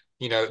 I'll,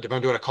 if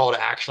I'm doing a call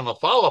to action on a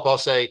follow up, I'll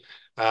say,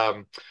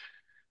 um,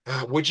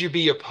 would you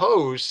be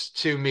opposed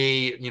to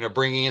me,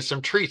 bringing in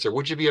some treats, or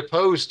would you be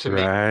opposed to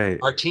me, Right.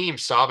 our team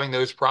solving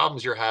those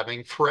problems you're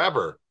having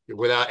forever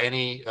without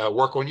any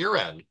work on your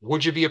end?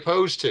 Would you be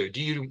opposed to?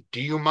 Do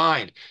you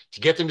mind?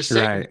 To get them to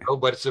say Right. no,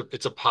 but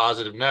it's a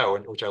positive no,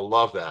 and which I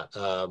love that.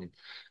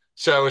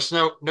 So it's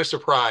no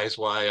surprise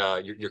why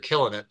you're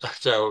killing it.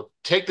 So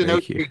take the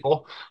notes, Thank you.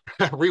 people,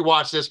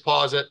 rewatch this,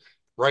 pause it,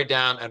 write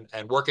down,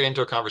 and work it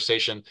into a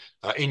conversation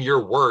in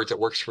your words that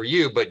works for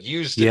you, but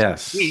use the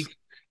Yes. technique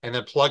and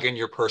then plug in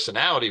your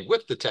personality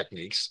with the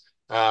techniques.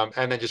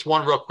 And then just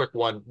one real quick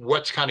one.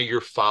 What's kind of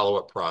your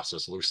follow-up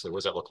process loosely? What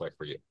does that look like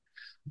for you?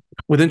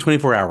 Within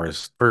 24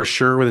 hours, for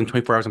sure, within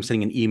 24 hours, I'm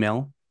sending an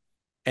email.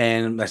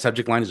 And my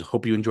subject line is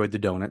 "Hope you enjoyed the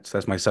donuts."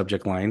 That's my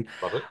subject line.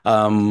 Love it.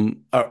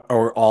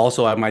 Or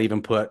also I might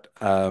even put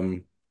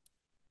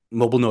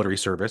mobile notary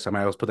service. I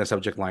might always put that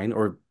subject line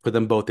or put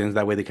them both in.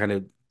 That way they kind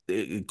of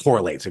it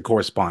correlates, it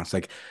corresponds.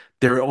 Like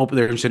they're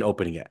interested in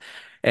opening it,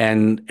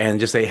 and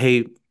just say,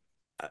 "Hey,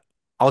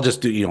 I'll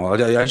just do, I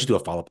just do a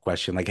follow-up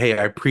question like, hey,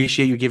 I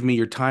appreciate you giving me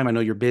your time. I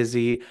know you're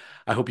busy.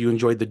 I hope you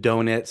enjoyed the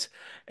donuts.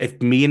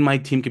 If me and my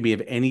team can be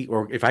of any,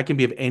 or if I can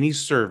be of any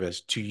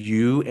service to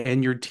you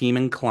and your team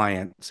and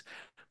clients,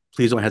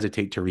 please don't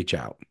hesitate to reach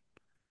out."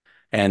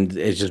 And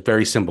it's just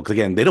very simple because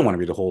again, they don't want to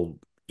read the whole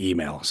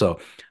email.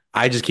 So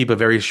I just keep a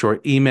very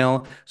short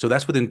email. So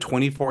that's within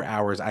 24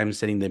 hours, I'm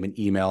sending them an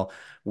email,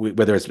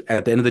 whether it's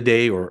at the end of the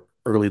day or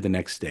early the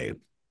next day.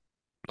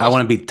 I Awesome.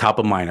 want to be top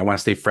of mind. I want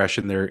to stay fresh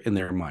in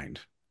their mind.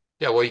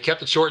 Yeah, well, you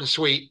kept it short and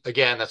sweet.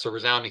 Again, that's a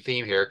resounding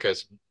theme here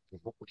because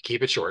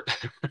keep it short.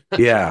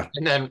 Yeah.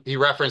 And then he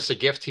referenced the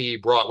gift he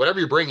brought. Whatever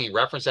you're bringing,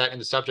 reference that in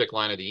the subject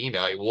line of the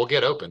email. It will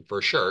get open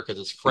for sure because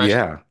it's fresh,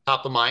 Yeah.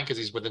 top of mind, because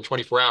he's within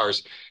 24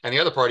 hours. And the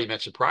other part he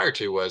mentioned prior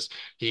to was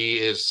he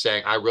is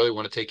saying, "I really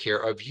want to take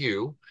care of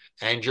you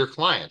and your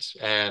clients,"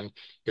 and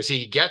because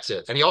he gets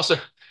it. And he also,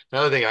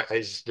 another thing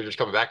just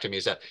coming back to me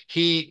is that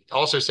he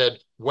also said,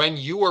 "When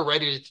you are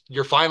ready,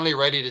 you're finally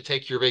ready to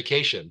take your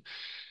vacation."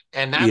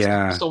 And that's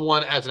Yeah.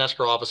 someone as an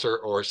escrow officer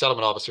or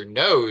settlement officer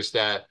knows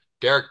that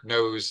Derek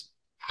knows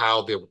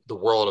how the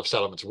world of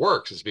settlements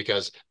works, is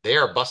because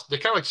they're kind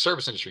of like the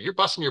service industry. You're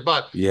busting your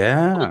butt all the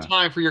Yeah.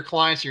 time for your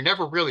clients. You're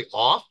never really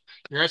off.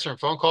 You're answering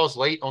phone calls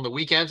late on the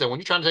weekends. And when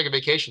you're trying to take a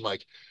vacation,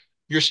 like,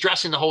 you're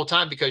stressing the whole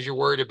time because you're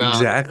worried about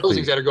closings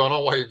Exactly. that are going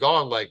on while you're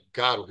gone. Like,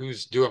 God,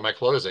 who's doing my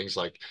closings?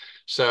 Like,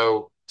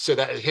 so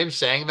that him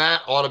saying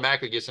that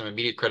automatically gives him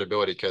immediate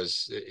credibility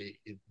because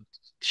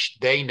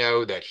they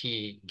know that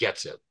he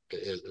gets it.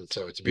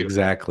 So it's beautiful.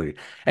 Exactly.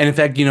 And in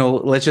fact,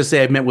 let's just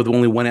say I met with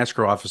only one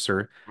escrow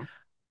officer,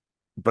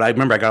 but I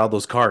remember I got all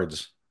those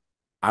cards.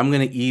 I'm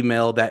going to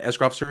email that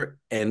escrow officer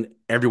and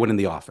everyone in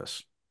the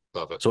office.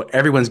 Love it. So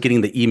everyone's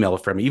getting the email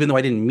from me, even though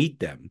I didn't meet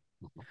them.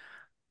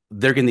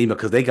 they're getting the email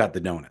because they got the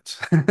donuts.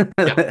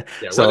 Yeah.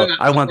 Yeah. So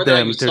I want Whether or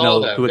not you them to saw know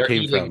them, who it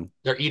came from.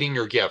 they're eating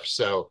your gift.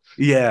 So,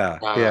 Yeah,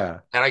 yeah.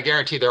 and I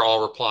guarantee they're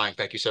all replying.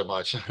 Thank you so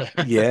much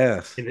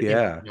Yes, in the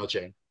yeah. email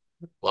chain.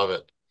 Love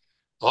it.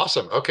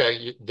 Awesome.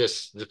 Okay.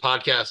 The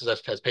podcast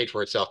has paid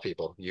for itself,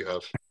 people. You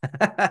have.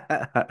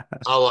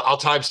 I'll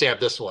timestamp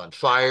this one.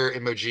 Fire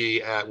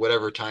emoji at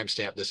whatever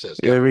timestamp this is.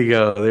 Yeah. There we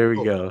go. There we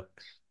Cool. go.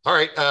 All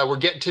right, we're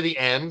getting to the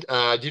end.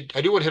 I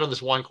do want to hit on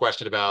this one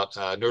question about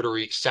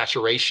notary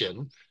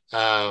saturation.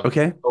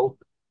 Okay. Oh,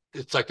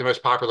 it's like the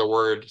most popular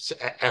word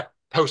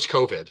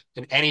post-COVID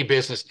in any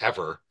business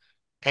ever.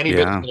 Any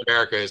business Yeah. in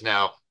America is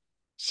now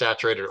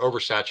saturated or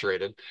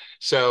oversaturated.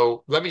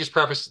 So let me just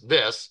preface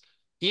this.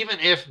 Even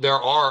if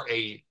there are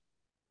a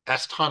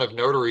S ton of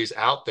notaries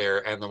out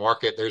there and the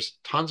market, there's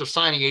tons of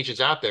signing agents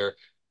out there.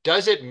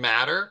 Does it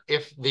matter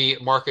if the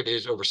market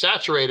is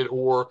oversaturated,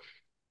 or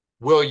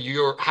will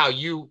your how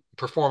you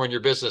perform in your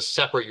business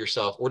separate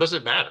yourself, or does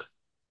it matter?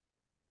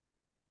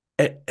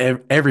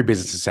 Every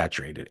business is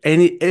saturated.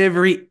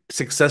 Every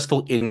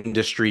successful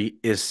industry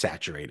is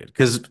saturated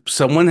because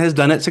someone has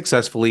done it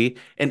successfully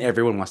and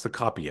everyone wants to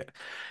copy it.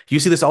 You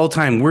see this all the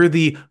time. We're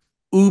the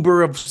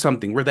Uber of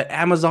something. We're the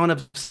Amazon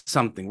of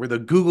something. We're the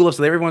Google of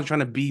something. Everyone's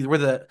trying to be, we're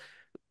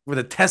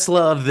the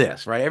Tesla of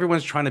this, right?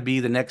 Everyone's trying to be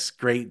the next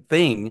great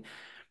thing.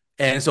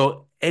 And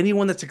so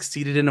anyone that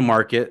succeeded in a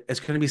market is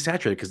going to be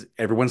saturated because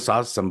everyone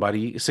saw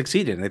somebody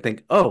succeeded and they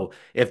think, oh,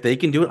 if they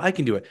can do it, I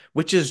can do it,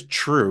 which is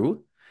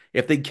true.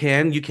 If they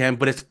can, you can,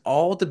 but it's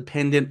all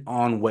dependent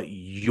on what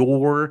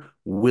you're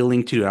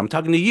willing to do. I'm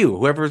talking to you,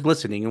 whoever is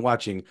listening and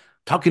watching,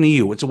 talking to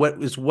you. It's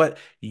what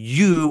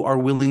you are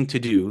willing to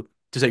do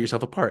to set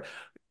yourself apart.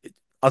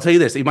 I'll tell you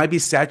this, it might be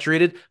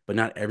saturated, but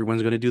not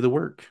everyone's going to do the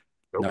work.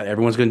 Nope. Not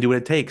everyone's going to do what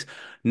it takes.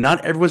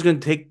 Not everyone's going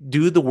to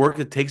do the work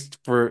it takes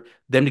for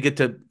them to get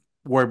to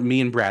where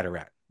me and Brad are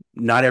at.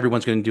 Not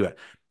everyone's going to do it.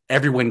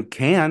 Everyone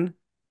can.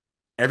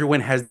 Everyone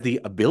has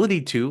the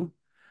ability to,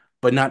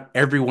 but not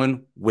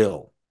everyone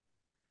will.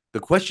 The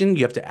question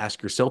you have to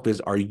ask yourself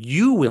is, are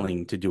you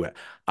willing to do it?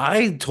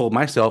 I told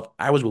myself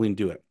I was willing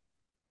to do it.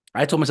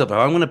 I told myself if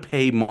I want to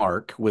pay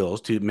Mark Wills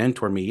to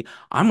mentor me,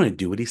 I'm going to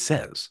do what he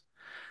says.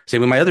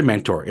 Same with my other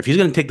mentor. If he's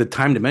going to take the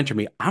time to mentor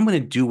me, I'm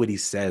going to do what he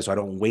says so I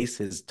don't waste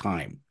his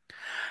time.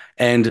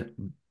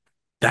 And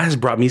that has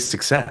brought me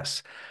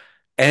success.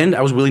 And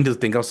I was willing to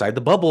think outside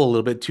the bubble a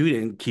little bit too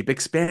and keep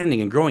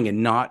expanding and growing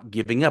and not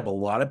giving up. A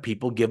lot of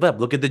people give up.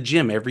 Look at the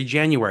gym every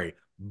January.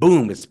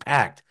 Boom, it's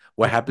packed.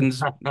 What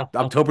happens?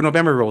 October,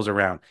 November rolls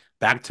around.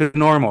 Back to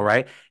normal,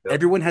 right? Yep.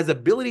 Everyone has the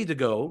ability to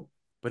go,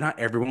 but not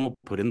everyone will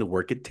put in the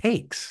work it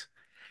takes.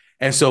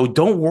 And so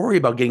don't worry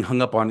about getting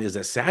hung up on is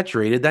it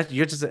saturated? That's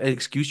you're just an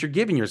excuse you're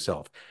giving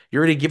yourself.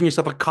 You're already giving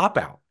yourself a cop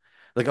out.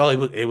 Like, oh,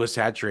 it was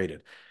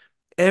saturated.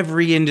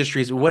 Every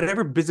industry,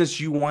 whatever business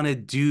you want to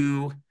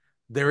do,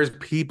 there's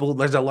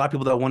a lot of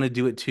people that want to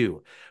do it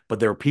too. But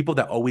there are people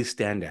that always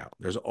stand out.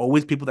 There's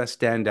always people that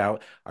stand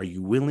out. Are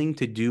you willing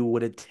to do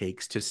what it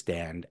takes to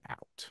stand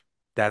out?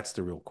 That's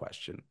the real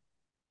question.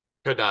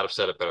 Could not have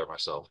said it better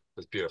myself.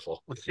 It's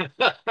beautiful.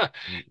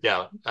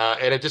 Yeah,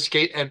 and it just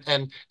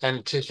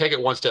and to take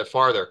it one step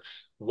farther,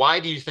 why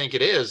do you think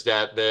it is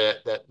that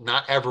that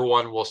not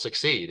everyone will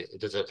succeed?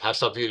 Does it have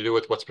something to do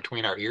with what's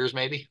between our ears,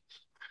 maybe?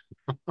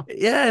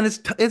 Yeah, and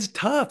it's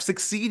tough.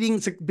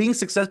 Being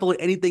successful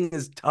at anything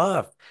is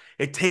tough.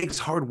 It takes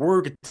hard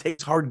work. It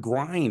takes hard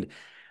grind.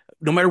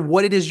 No matter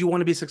what it is you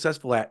want to be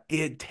successful at,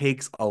 it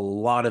takes a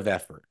lot of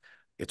effort.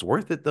 It's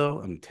worth it though.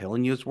 I'm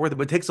telling you, it's worth it,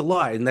 but it takes a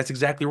lot. And that's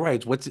exactly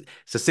right. It's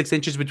the 6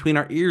 inches between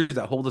our ears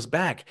that hold us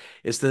back.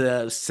 It's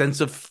the sense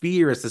of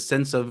fear. It's the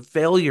sense of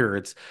failure.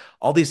 It's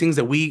all these things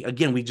that we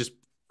just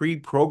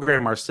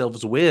pre-program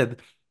ourselves with.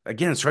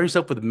 Again, surround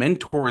yourself with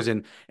mentors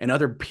and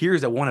other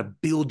peers that want to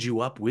build you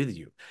up with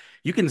you.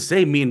 You can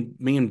say me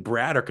and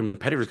Brad are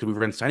competitors because we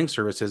run signing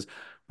services.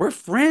 We're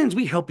friends.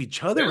 We help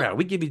each other Yeah. out.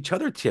 We give each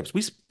other tips.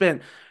 We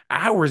spent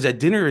hours at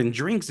dinner and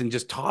drinks and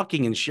just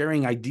talking and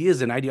sharing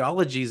ideas and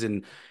ideologies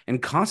and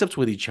concepts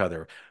with each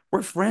other.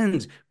 We're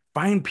friends.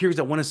 Find peers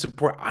that want to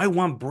support. I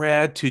want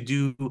Brad to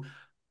do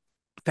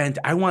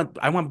I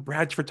want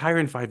Brad to retire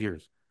in 5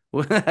 years.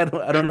 I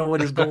don't know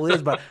what his goal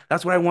is, but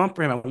that's what I want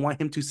for him. I want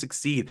him to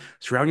succeed.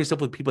 Surround yourself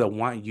with people that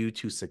want you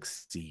to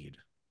succeed.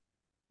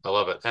 I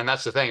love it. And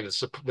that's the thing.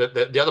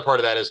 The other part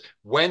of that is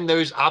when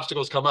those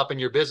obstacles come up in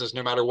your business,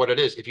 no matter what it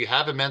is, if you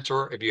have a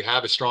mentor, if you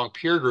have a strong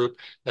peer group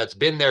that's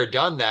been there,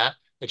 done that,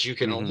 that you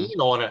can Hmm. lean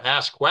on and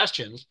ask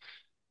questions,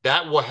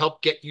 that will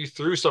help get you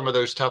through some of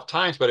those tough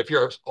times. But if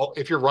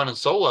you're running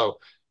solo,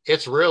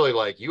 it's really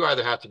like you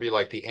either have to be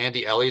like the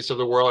Andy Elliots of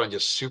the world and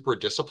just super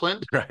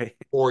disciplined, Right.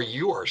 or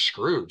you are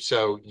screwed.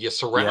 So you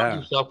surround Yeah.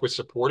 yourself with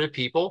supportive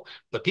people,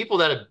 the people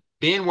that have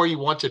been where you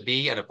want to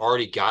be and have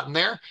already gotten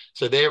there.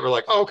 So they were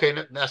like, oh, okay,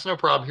 no, that's no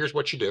problem. Here's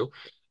what you do.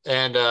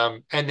 And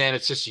then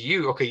it's just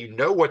you. Okay, you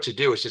know what to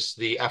do. It's just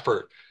the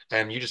effort.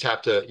 And you just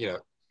have to,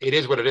 it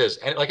is what it is.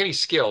 And like any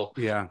skill,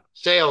 Yeah.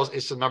 sales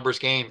is a numbers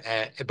game,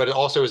 but it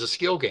also is a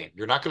skill game.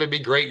 You're not going to be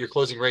great. Your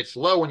closing rate's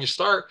low when you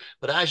start,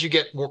 but as you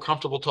get more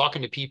comfortable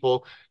talking to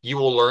people, you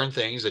will learn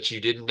things that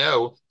you didn't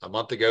know a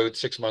month ago,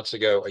 6 months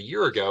ago, a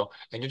year ago,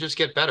 and you just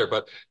get better.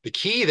 But the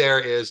key there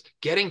is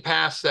getting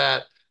past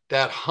that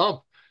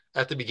hump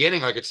at the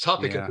beginning. Like it's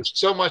tough because Yeah. there's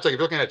so much. Like if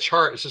you're looking at a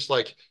chart, it's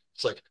like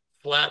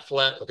flat,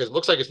 flat, because it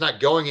looks like it's not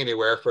going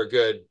anywhere for a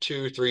good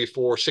 2, 3,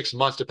 4, 6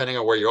 months, depending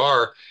on where you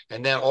are.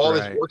 And then all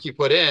this Right. work you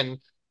put in,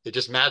 it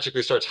just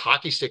magically starts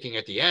hockey sticking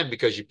at the end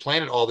because you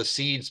planted all the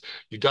seeds,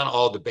 you've done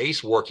all the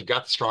base work, you've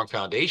got the strong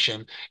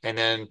foundation, and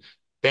then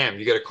bam,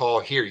 you get a call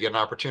here, you get an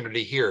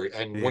opportunity here.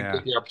 And when you Yeah.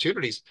 get the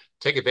opportunities,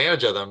 take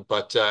advantage of them.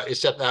 But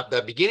it's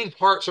that beginning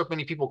part, so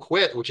many people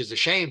quit, which is a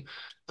shame.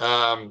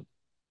 Um,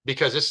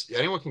 because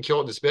anyone can kill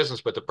it in this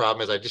business, but the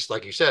problem is, I just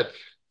like you said,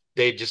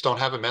 they just don't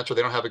have a mentor.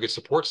 They don't have a good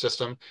support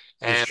system,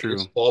 It's and they true.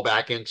 just fall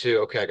back into,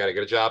 okay, I got to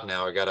get a job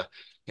now. I got to,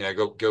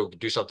 go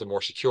do something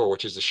more secure,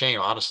 which is a shame.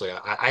 Honestly,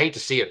 I hate to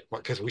see it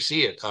because we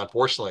see it,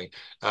 unfortunately.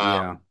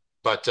 Yeah.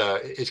 But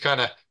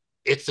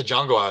it's the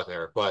jungle out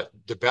there. But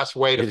the best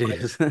way to It fight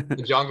is.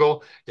 the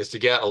jungle is to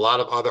get a lot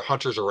of other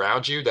hunters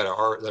around you that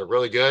are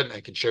really good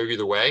and can show you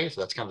the way.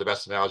 So that's kind of the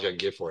best analogy I can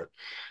give for it.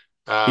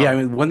 Yeah, I Um,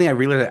 mean, one thing I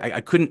realized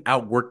I couldn't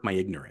outwork my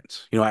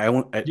ignorance. I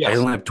yes.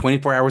 only have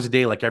 24 hours a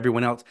day like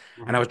everyone else,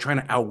 and I Mhm. was trying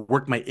to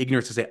outwork my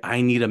ignorance to say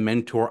I need a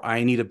mentor,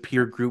 I need a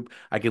peer group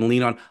I can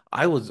lean on.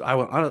 I was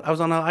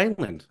on an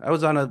island. I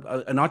was on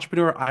an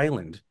entrepreneur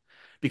island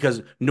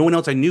because no one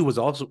else I knew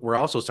were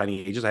also signing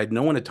agents. I had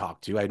no one to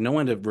talk to. I had no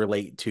one to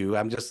relate to.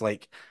 I'm just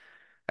like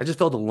I just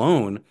felt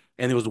alone.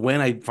 And it was when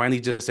I finally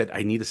just said,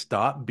 I need to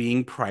stop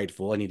being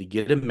prideful. I need to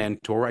get a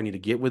mentor. I need to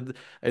get with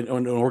an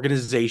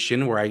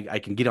organization where I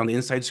can get on the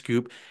inside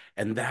scoop.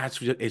 And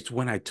it's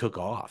when I took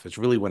off. It's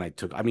really when I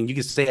took, I mean, you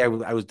could say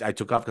I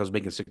took off because I was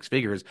making six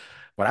figures,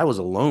 but I was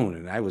alone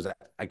and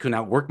I couldn't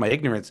outwork my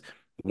ignorance.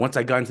 Once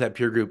I got into that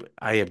peer group,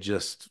 I have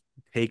just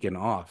taken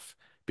off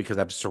because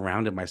I've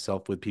surrounded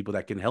myself with people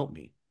that can help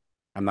me.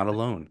 I'm not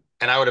alone.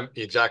 And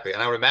exactly.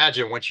 And I would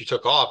imagine once you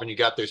took off and you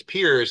got those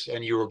peers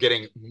and you were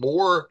getting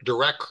more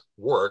direct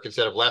work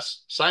instead of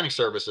less signing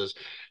services,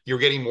 you're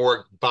getting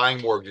more, buying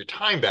more of your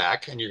time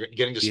back, and you're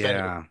getting to spend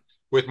it Yeah.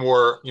 with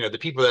more, the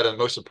people that are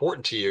most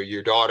important to you,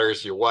 your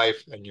daughters, your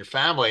wife, and your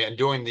family, and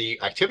doing the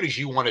activities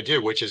you want to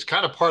do, which is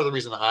kind of part of the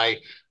reason I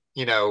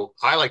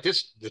like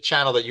the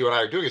channel that you and I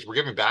are doing is we're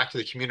giving back to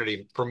the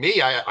community. For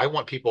me, I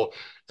want people,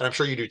 and I'm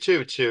sure you do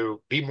too,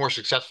 to be more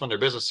successful in their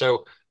business.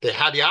 So they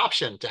had the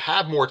option to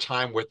have more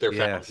time with their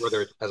family,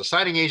 whether Yes. it's as a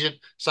signing agent,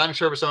 signing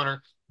service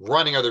owner,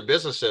 running other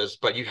businesses.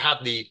 But you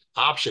have the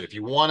option if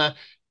you want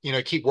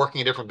to, keep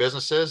working in different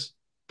businesses,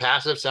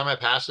 passive,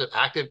 semi-passive,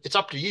 active. It's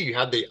up to you. You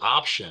have the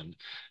option.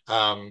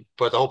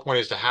 But the whole point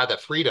is to have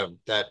that freedom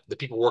that the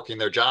people working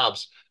their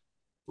jobs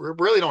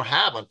really don't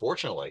have,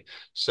 unfortunately.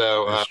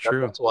 So That's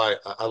true. that's why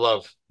I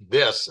love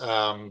this.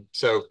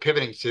 So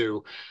pivoting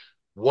to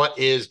what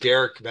is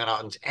Derek Van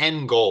Otten's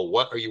end goal?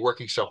 What are you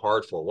working so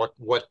hard for? What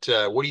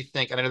do you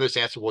think? And I know this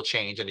answer will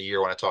change in a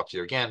year when I talk to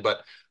you again,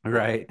 but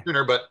Right.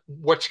 sooner. But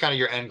what's kind of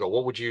your end goal?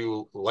 What would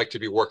you like to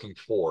be working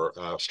for,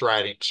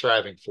 striving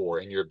for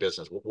in your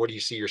business? What do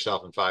you see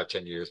yourself in 5,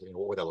 10 years?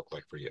 What would that look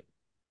like for you?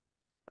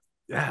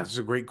 Yeah, that's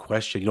a great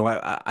question.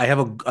 I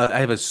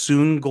have a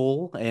soon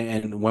goal,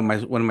 and one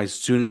of my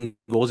soon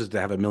goals is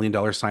to have $1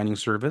 million signing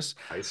service.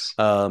 Nice.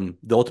 The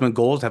ultimate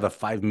goal is to have a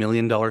 $5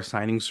 million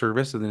signing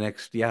service in the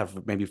next, yeah,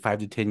 maybe 5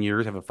 to 10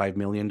 years. Have a $5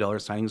 million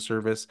signing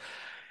service.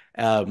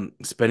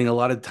 Spending a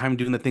lot of time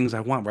doing the things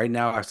I want. Right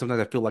now,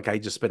 sometimes I feel like I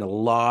just spend a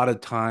lot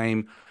of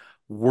time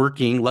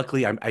working.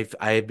 Luckily,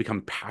 I've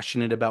become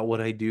passionate about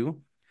what I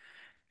do.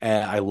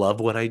 And I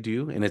love what I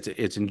do, and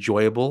it's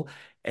enjoyable,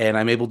 and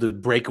I'm able to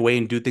break away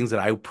and do things that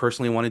I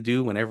personally want to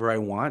do whenever I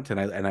want,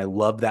 and I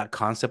love that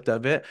concept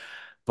of it.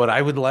 But I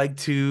like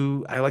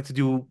to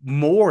do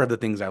more of the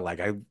things I like.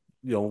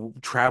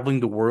 Traveling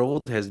the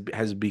world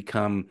has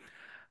become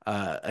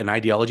an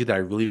ideology that I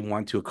really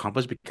want to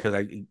accomplish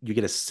because you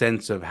get a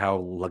sense of how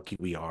lucky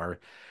we are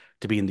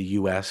to be in the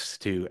U.S.,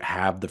 to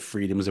have the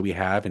freedoms that we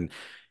have, and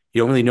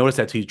you don't really notice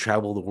that till you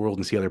travel the world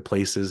and see other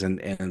places, and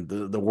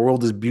the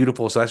world is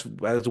beautiful. So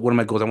that's one of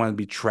my goals. I want to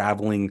be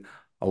traveling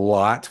a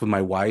lot with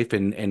my wife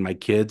and my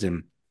kids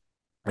and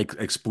like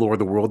explore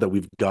the world that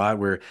we've got.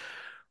 We're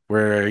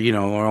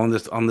on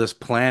this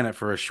planet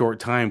for a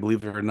short time.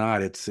 Believe it or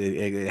not,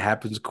 it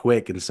happens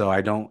quick, and so I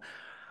don't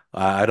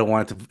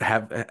want it to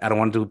have I don't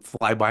want it to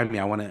fly by me.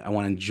 I want to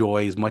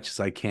enjoy as much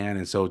as I can,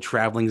 and so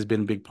traveling has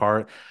been a big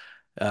part.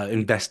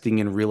 Investing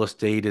in real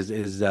estate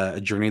is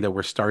a journey that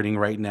we're starting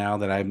right now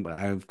that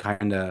I've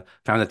kind of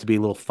found that to be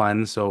a little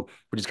fun. So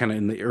we're just kind of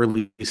in the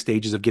early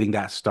stages of getting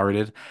that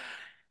started,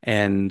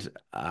 and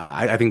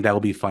I think that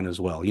will be fun as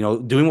well.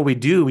 Doing what we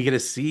do, we get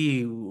to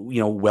see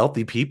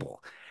wealthy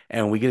people,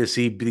 and we get to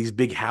see these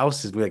big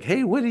houses. We're like,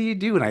 hey, what do you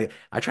do? And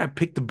I try to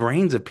pick the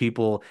brains of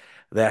people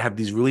that have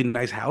these really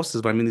nice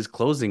houses, but I'm in these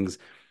closings,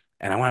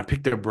 and I want to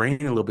pick their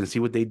brain a little bit and see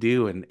what they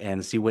do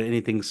and see what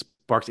anything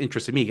sparks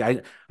interest in me.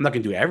 I'm not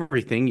going to do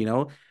everything,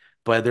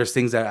 but there's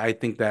things that I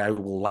think that I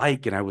will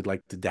like and I would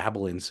like to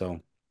dabble in.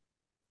 So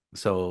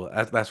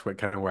that's where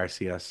kind of where I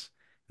see us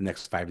the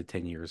next 5 to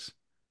 10 years.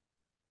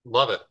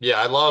 Love it. Yeah,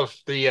 I love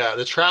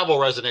the travel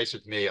resonates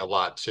with me a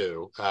lot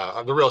too.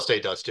 The real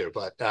estate does too,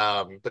 but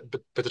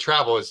the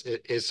travel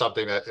is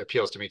something that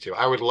appeals to me too.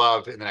 I would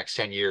love in the next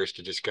 10 years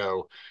to just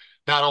go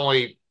not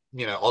only,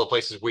 all the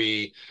places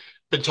we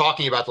been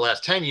talking about the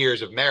last 10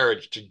 years of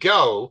marriage to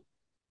go,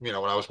 when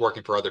I was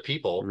working for other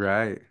people,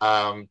 Right.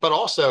 but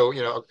also,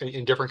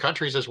 in different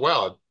countries as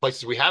well,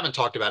 places we haven't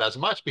talked about as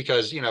much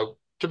because,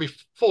 to be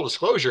full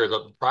disclosure,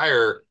 the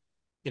prior,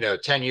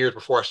 10 years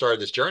before I started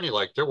this journey,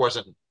 like there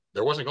wasn't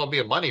going to be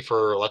a money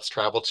for let's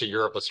travel to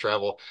Europe, let's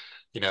travel,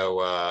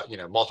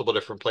 multiple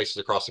different places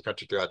across the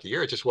country throughout the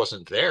year. It just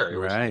wasn't there. It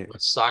was Right.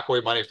 let's sock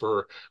away money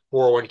for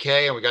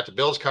 401k and we got the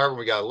bills covered and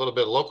we got a little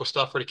bit of local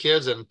stuff for the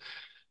kids and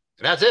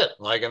that's it.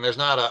 Like, and there's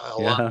not a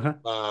lot Yeah.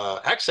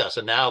 of excess.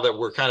 And now that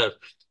we're kind of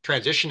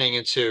transitioning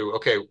into,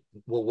 okay,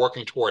 we're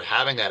working toward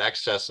having that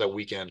excess that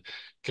we can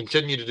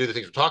continue to do the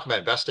things we're talking about,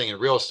 investing in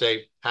real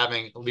estate,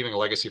 leaving a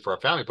legacy for our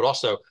family, but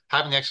also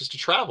having access to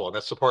travel. And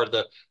that's the part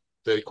of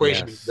the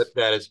equation Yes.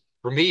 that is,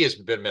 for me, has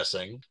been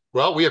missing.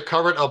 Well, we have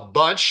covered a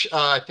bunch.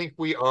 I think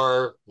we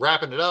are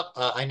wrapping it up.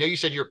 I know you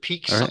said you're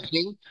Peak All right.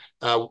 Signing.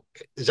 Uh,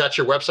 is that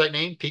your website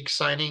name?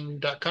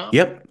 Peaksigning.com?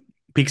 Yep.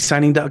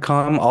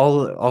 Peaksigning.com.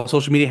 All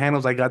social media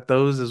handles, I got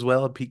those as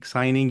well. Peak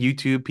Signing,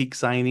 YouTube, Peak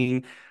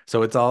Signing.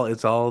 So it's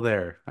all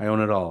there. I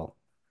own it all.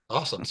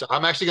 Awesome. So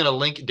I'm actually going to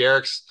link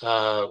Derek's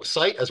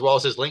site as well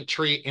as his link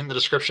tree in the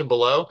description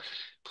below.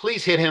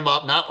 Please hit him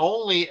up, not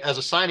only as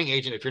a signing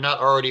agent, if you're not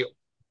already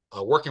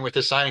working with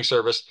his signing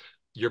service,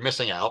 you're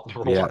missing out,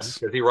 number one, Yes.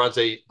 because he runs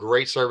a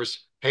great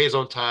service, pays his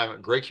own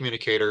time, great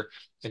communicator,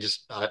 and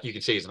just you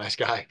can see he's a nice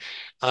guy.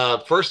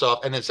 First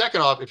off, and then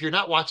second off, if you're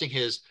not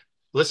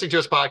listening to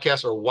his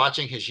podcast or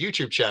watching his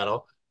YouTube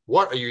channel,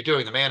 what are you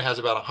doing? The man has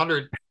about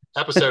 100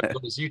 episodes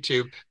on his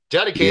YouTube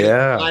dedicated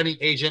Yeah. signing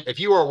agent. If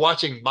you are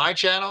watching my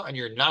channel and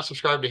you're not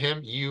subscribed to him,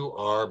 you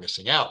are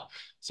missing out.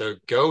 So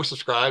go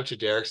subscribe to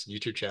Derek's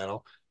YouTube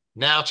channel.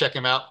 Now check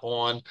him out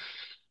on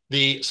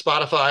the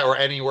Spotify or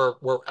anywhere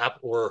where app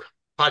or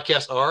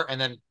podcasts are,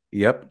 and then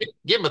Yep.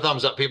 give him a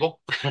thumbs up,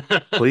 people.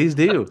 Please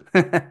do.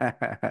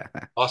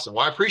 Awesome.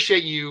 Well, I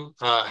appreciate you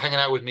hanging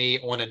out with me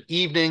on an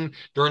evening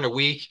during the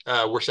week.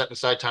 We're setting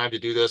aside time to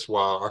do this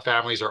while our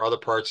families are other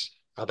parts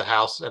of the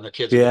house and the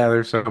kids are doing. Yeah,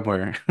 there's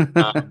somewhere.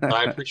 But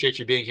I appreciate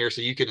you being here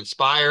so you can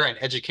inspire and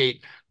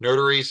educate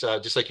notaries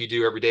just like you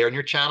do every day on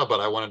your channel. But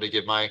I wanted to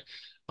give my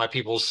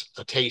peoples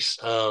a taste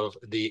of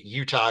the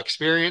Utah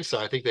experience. So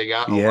I think they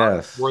got a lot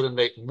Yes. more than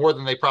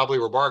they probably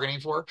were bargaining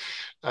for.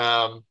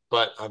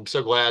 But I'm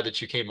so glad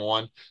that you came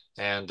on,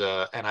 and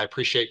I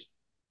appreciate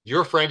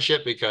your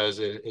friendship because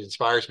it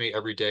inspires me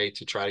every day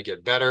to try to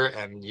get better.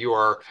 And you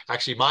are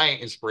actually my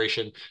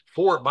inspiration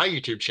for my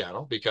YouTube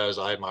channel because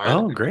I admire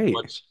Oh, great.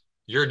 what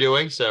you're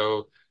doing.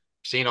 So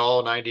seen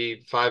all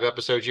 95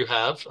 episodes you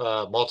have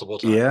multiple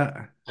times.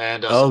 Yeah.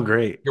 And so Oh,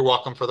 great. you're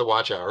welcome for the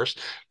watch hours.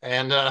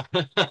 And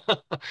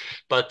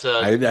but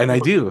And I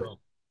do.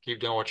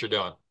 keep doing what you're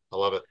doing. I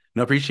love it.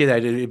 No, appreciate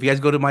that. If you guys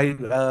go to my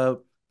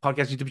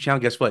podcast YouTube channel,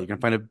 guess what? You can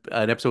find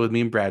an episode with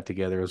me and Brad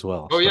together as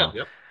well. Oh yeah, So,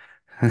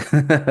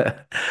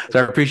 yep. so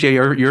I appreciate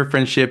your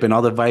friendship and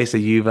all the advice that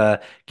you've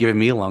given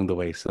me along the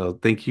way. So,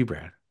 thank you,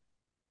 Brad.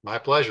 My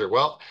pleasure.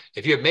 Well,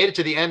 if you have made it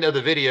to the end of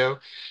the video,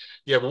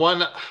 you have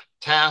one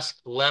task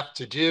left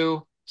to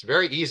do. It's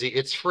very easy.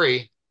 It's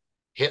free.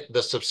 Hit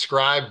the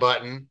subscribe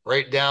button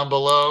right down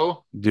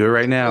below. Do it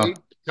right now.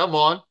 Come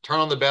on, turn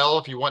on the bell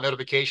if you want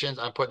notifications.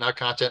 I'm putting out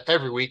content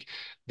every week.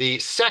 The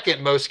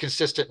second most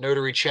consistent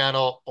notary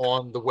channel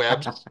on the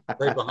web,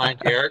 right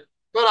behind Eric,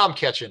 but I'm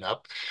catching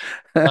up.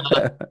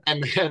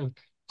 And then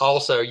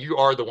also, you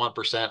are the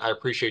 1%. I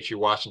appreciate you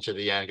watching to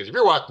the end because if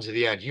you're watching to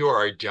the end, you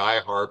are a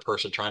die-hard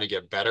person trying to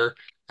get better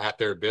at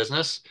their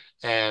business.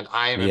 And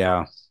I am Yeah.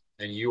 impressed,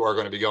 and you are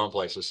going to be going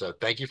places. So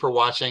thank you for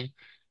watching.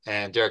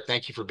 And Derek,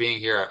 thank you for being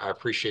here. I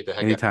appreciate the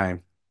heck out.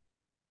 Anytime.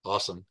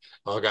 Awesome.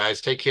 Well,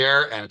 guys, take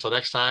care. And until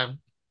next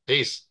time,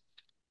 peace.